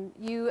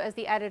 You, as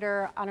the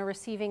editor on a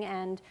receiving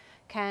end,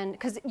 can,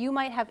 because you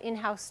might have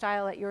in-house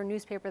style at your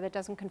newspaper that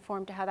doesn't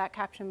conform to how that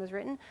caption was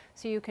written,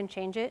 so you can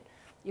change it.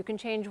 You can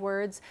change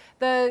words.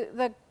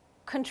 The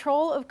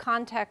control of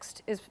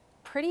context is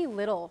pretty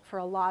little for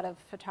a lot of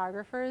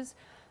photographers.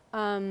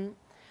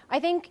 I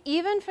think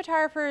even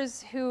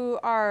photographers who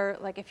are,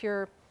 like if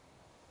you're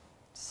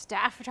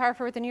staff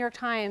photographer with the New York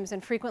Times,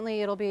 and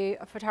frequently it'll be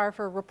a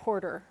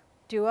photographer-reporter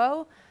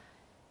duo,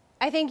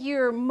 I think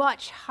you're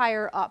much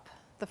higher up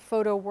the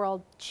photo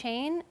world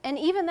chain. And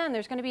even then,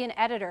 there's going to be an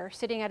editor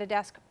sitting at a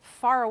desk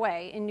far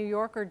away in New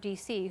York or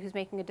DC who's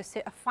making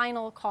a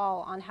final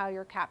call on how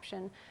your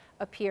caption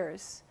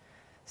appears.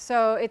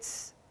 So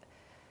it's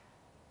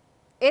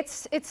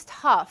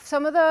tough.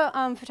 Some of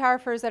the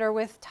photographers that are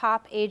with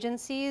top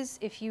agencies,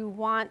 if you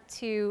want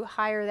to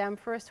hire them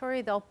for a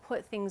story, they'll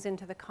put things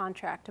into the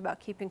contract about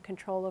keeping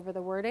control over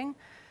the wording.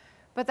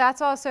 But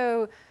that's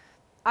also,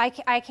 I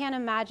can't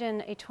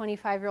imagine a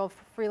 25-year-old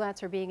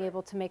freelancer being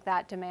able to make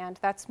that demand.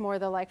 That's more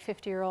the like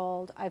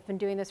 50-year-old, I've been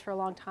doing this for a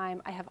long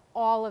time, I have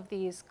all of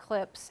these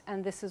clips,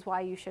 and this is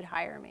why you should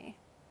hire me.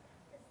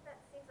 That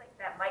seems like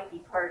that might be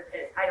part,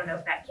 I don't know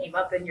if that came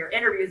up in your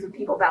interviews with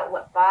people about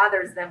what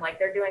bothers them, like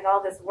they're doing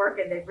all this work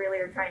and they really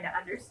are trying to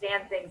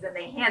understand things, and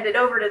they hand it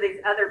over to these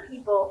other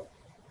people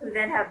who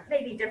then have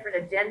maybe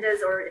different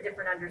agendas or a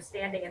different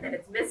understanding, and then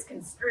it's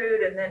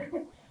misconstrued, and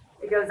then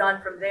it goes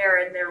on from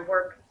there, and their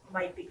work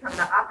might become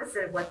the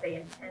opposite of what they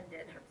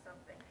intended or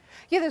something.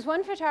 Yeah, there's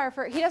one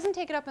photographer, he doesn't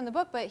take it up in the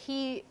book, but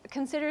he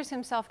considers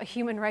himself a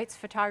human rights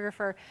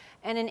photographer,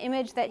 and an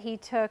image that he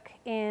took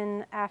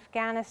in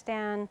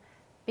Afghanistan,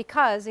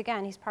 because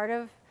again, he's part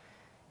of,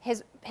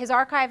 his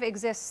archive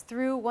exists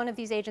through one of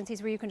these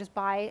agencies where you can just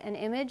buy an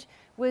image,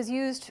 was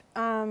used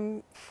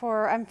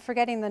for, I'm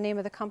forgetting the name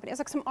of the company, it was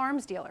like some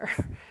arms dealer. Oh,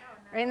 nice.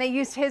 Right? And they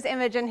used his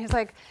image, and he's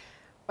like,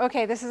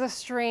 okay, this is a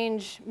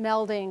strange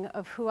melding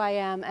of who I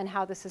am and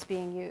how this is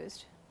being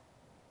used.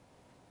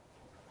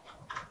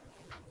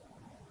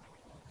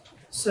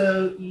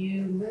 So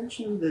you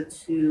mentioned the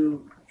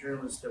two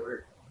journalists that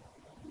were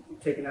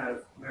taken out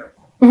of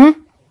America,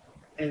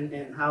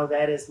 and how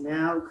that is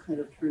now kind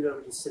of turned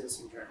over to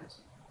citizen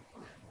journalism,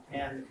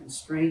 and the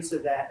constraints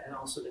of that, and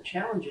also the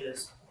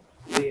challenges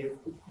with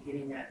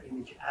getting that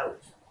image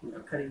out, you know,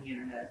 cutting the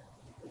internet,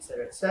 et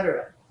cetera, et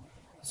cetera.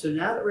 So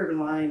now that we're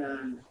relying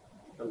on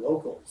the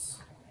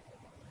locals,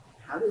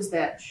 how does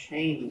that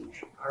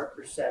change our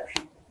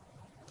perception?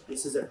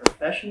 This is a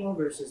professional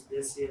versus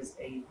this is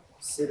a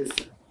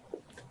citizen.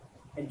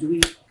 And do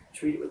we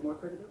treat it with more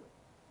credibility?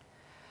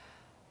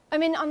 I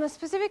mean, on the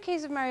specific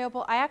case of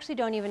Mariupol, I actually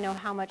don't even know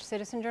how much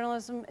citizen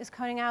journalism is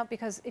coming out,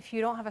 because if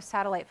you don't have a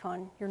satellite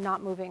phone, you're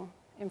not moving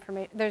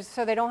information.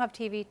 So they don't have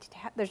TV,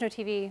 there's no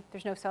TV,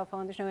 there's no cell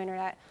phone, there's no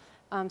internet.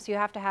 So you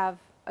have to have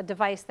a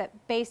device that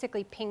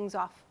basically pings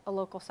off a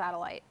local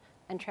satellite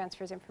and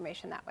transfers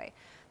information that way.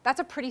 That's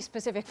a pretty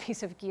specific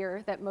piece of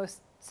gear that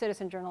most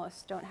citizen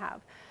journalists don't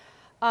have.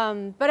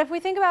 But if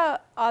we think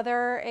about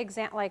other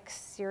examples, like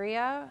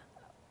Syria,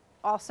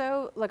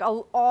 also, like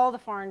all the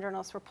foreign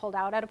journalists were pulled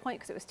out at a point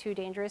because it was too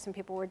dangerous and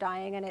people were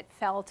dying, and it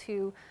fell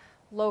to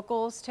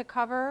locals to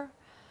cover.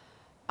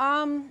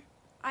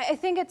 I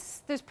think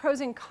there's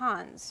pros and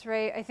cons,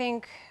 right? I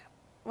think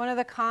one of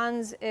the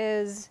cons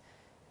is,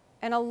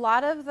 and a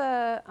lot of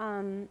the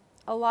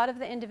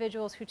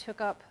individuals who took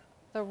up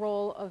the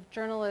role of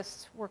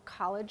journalists were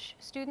college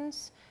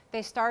students.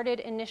 They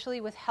started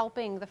initially with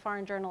helping the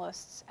foreign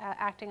journalists,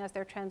 acting as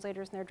their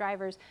translators and their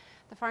drivers.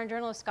 The foreign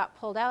journalists got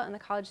pulled out, and the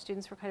college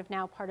students were kind of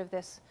now part of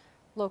this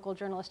local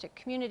journalistic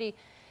community.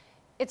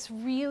 It's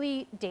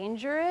really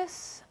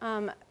dangerous.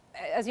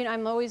 As you know,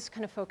 I'm always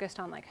kind of focused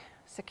on like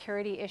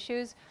security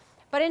issues.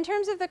 But in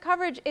terms of the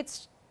coverage,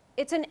 it's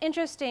an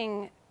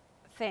interesting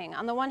thing.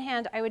 On the one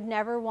hand, I would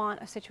never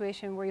want a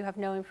situation where you have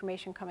no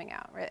information coming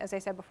out, right? As I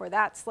said before,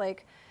 that's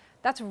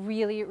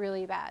really,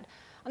 really bad.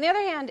 On the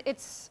other hand,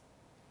 it's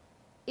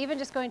even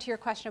just going to your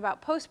question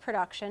about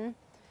post-production,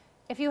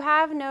 if you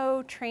have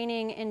no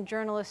training in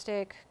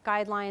journalistic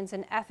guidelines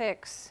and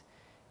ethics,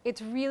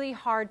 it's really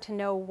hard to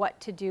know what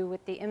to do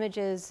with the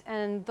images.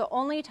 And the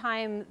only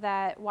time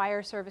that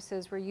wire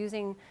services were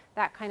using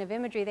that kind of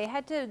imagery, they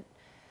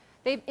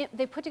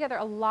put together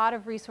a lot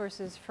of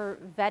resources for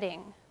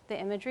vetting the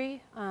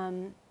imagery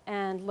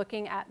and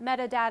looking at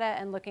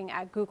metadata and looking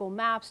at Google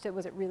Maps.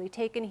 Was it really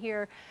taken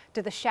here?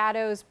 Do the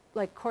shadows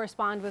like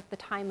correspond with the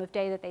time of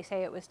day that they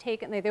say it was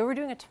taken? They were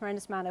doing a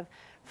tremendous amount of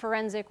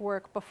forensic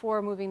work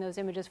before moving those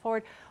images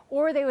forward,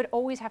 or they would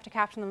always have to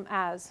caption them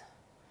as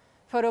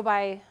photo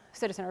by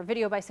citizen or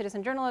video by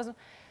citizen journalism,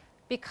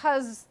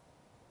 because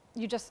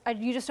you just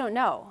don't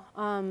know.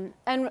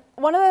 And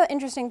one of the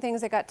interesting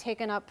things that got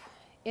taken up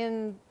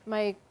in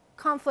my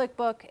conflict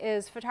book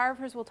is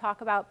photographers will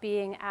talk about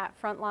being at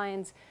front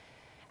lines,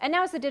 and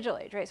now it's the digital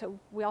age, right? So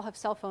we all have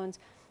cell phones,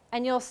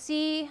 and you'll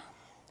see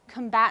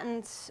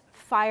combatants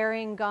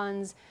firing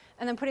guns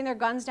and then putting their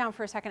guns down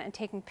for a second and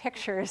taking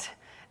pictures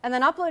and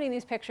then uploading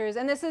these pictures.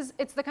 And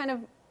it's the kind of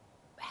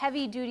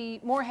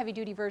more heavy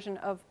duty version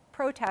of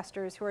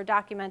protesters who are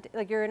documented.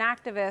 Like, you're an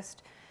activist.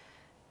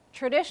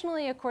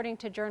 Traditionally, according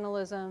to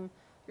journalism,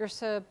 you're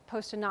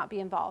supposed to not be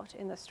involved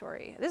in the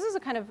story. This is a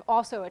kind of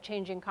also a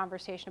changing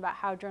conversation about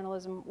how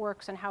journalism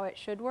works and how it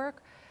should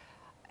work.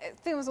 I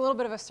think it was a little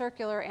bit of a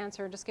circular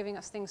answer, just giving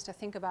us things to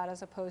think about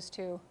as opposed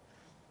to,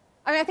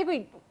 I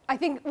mean, I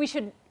think we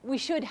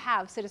should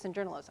have citizen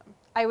journalism.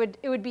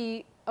 It would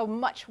be a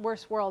much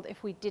worse world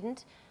if we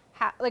didn't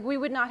have, like, we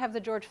would not have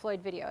the George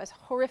Floyd video. As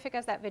horrific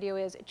as that video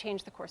is, it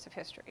changed the course of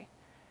history.